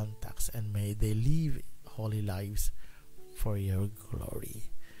their contacts, and may they live holy lives for your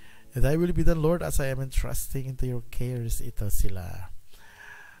glory. Thy will be done, Lord, as I am entrusting into your cares. Ito sila,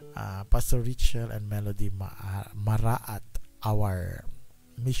 Pastor Rachel and Melody Maraat, our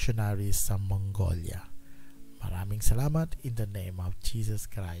missionaries sa Mongolia. Maraming salamat in the name of Jesus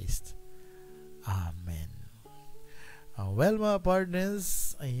Christ. Amen. Well, mga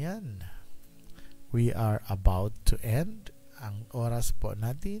partners, ayan, we are about to end. Ang oras po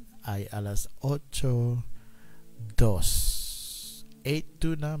natin ay alas 8:02.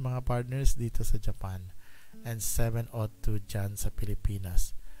 8:02 na, mga partners, dito sa Japan, and 7:02 dyan sa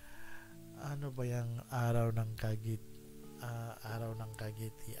Pilipinas. Ano ba yung araw ng kagiti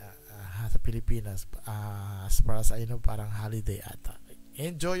sa Pilipinas? As far as I know, parang holiday ata.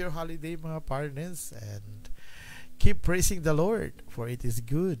 Enjoy your holiday, mga partners, and keep praising the Lord, for it is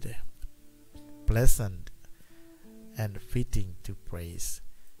good, pleasant, and fitting to praise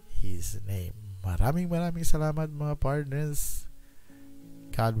His name. Maraming salamat, mga partners.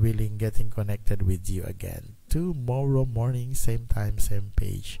 God willing, getting connected with you again tomorrow morning, same time, same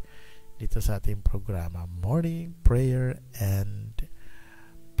page, dito sa ating programa Morning Prayer and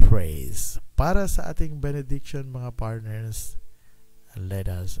Praise. Para sa ating benediction mga partners, let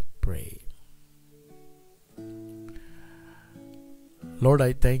us pray. Lord,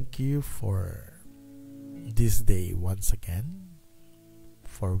 I thank you for this day once again,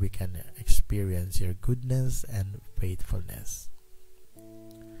 for we can experience your goodness and faithfulness.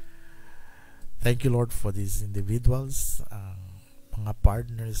 Thank you, Lord, for these individuals, mga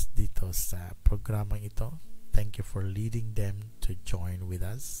partners dito sa programang ito. Thank you for leading them to join with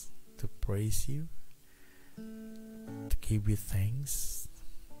us, to praise you, to give you thanks,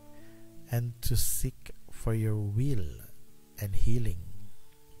 and to seek for your will and healing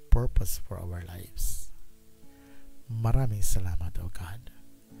purpose for our lives. Maraming salamat, O God.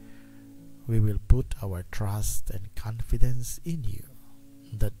 We will put our trust and confidence in you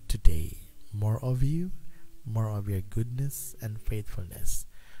that today more of you, more of your goodness and faithfulness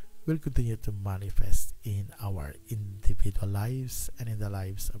will continue to manifest in our individual lives and in the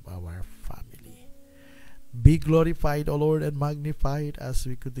lives of our family. Be glorified, O Lord, and magnified as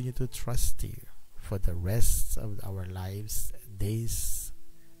we continue to trust you for the rest of our lives, days,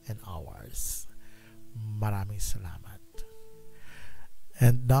 and hours. Maraming salamat.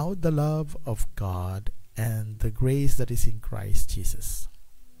 And now the love of God and the grace that is in Christ Jesus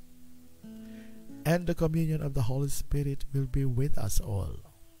and the communion of the Holy Spirit will be with us all,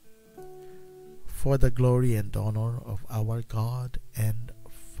 for the glory and honor of our God and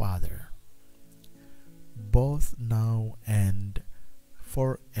Father, both now and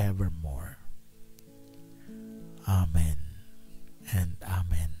forevermore. Amen and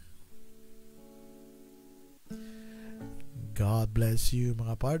amen. God bless you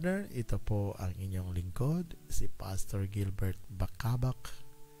mga partner. Ito po ang inyong lingkod, si Pastor Gilbert Bakabak,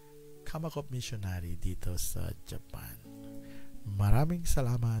 Kamakop Missionary dito sa Japan. Maraming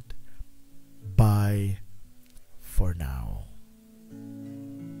salamat. Bye for now.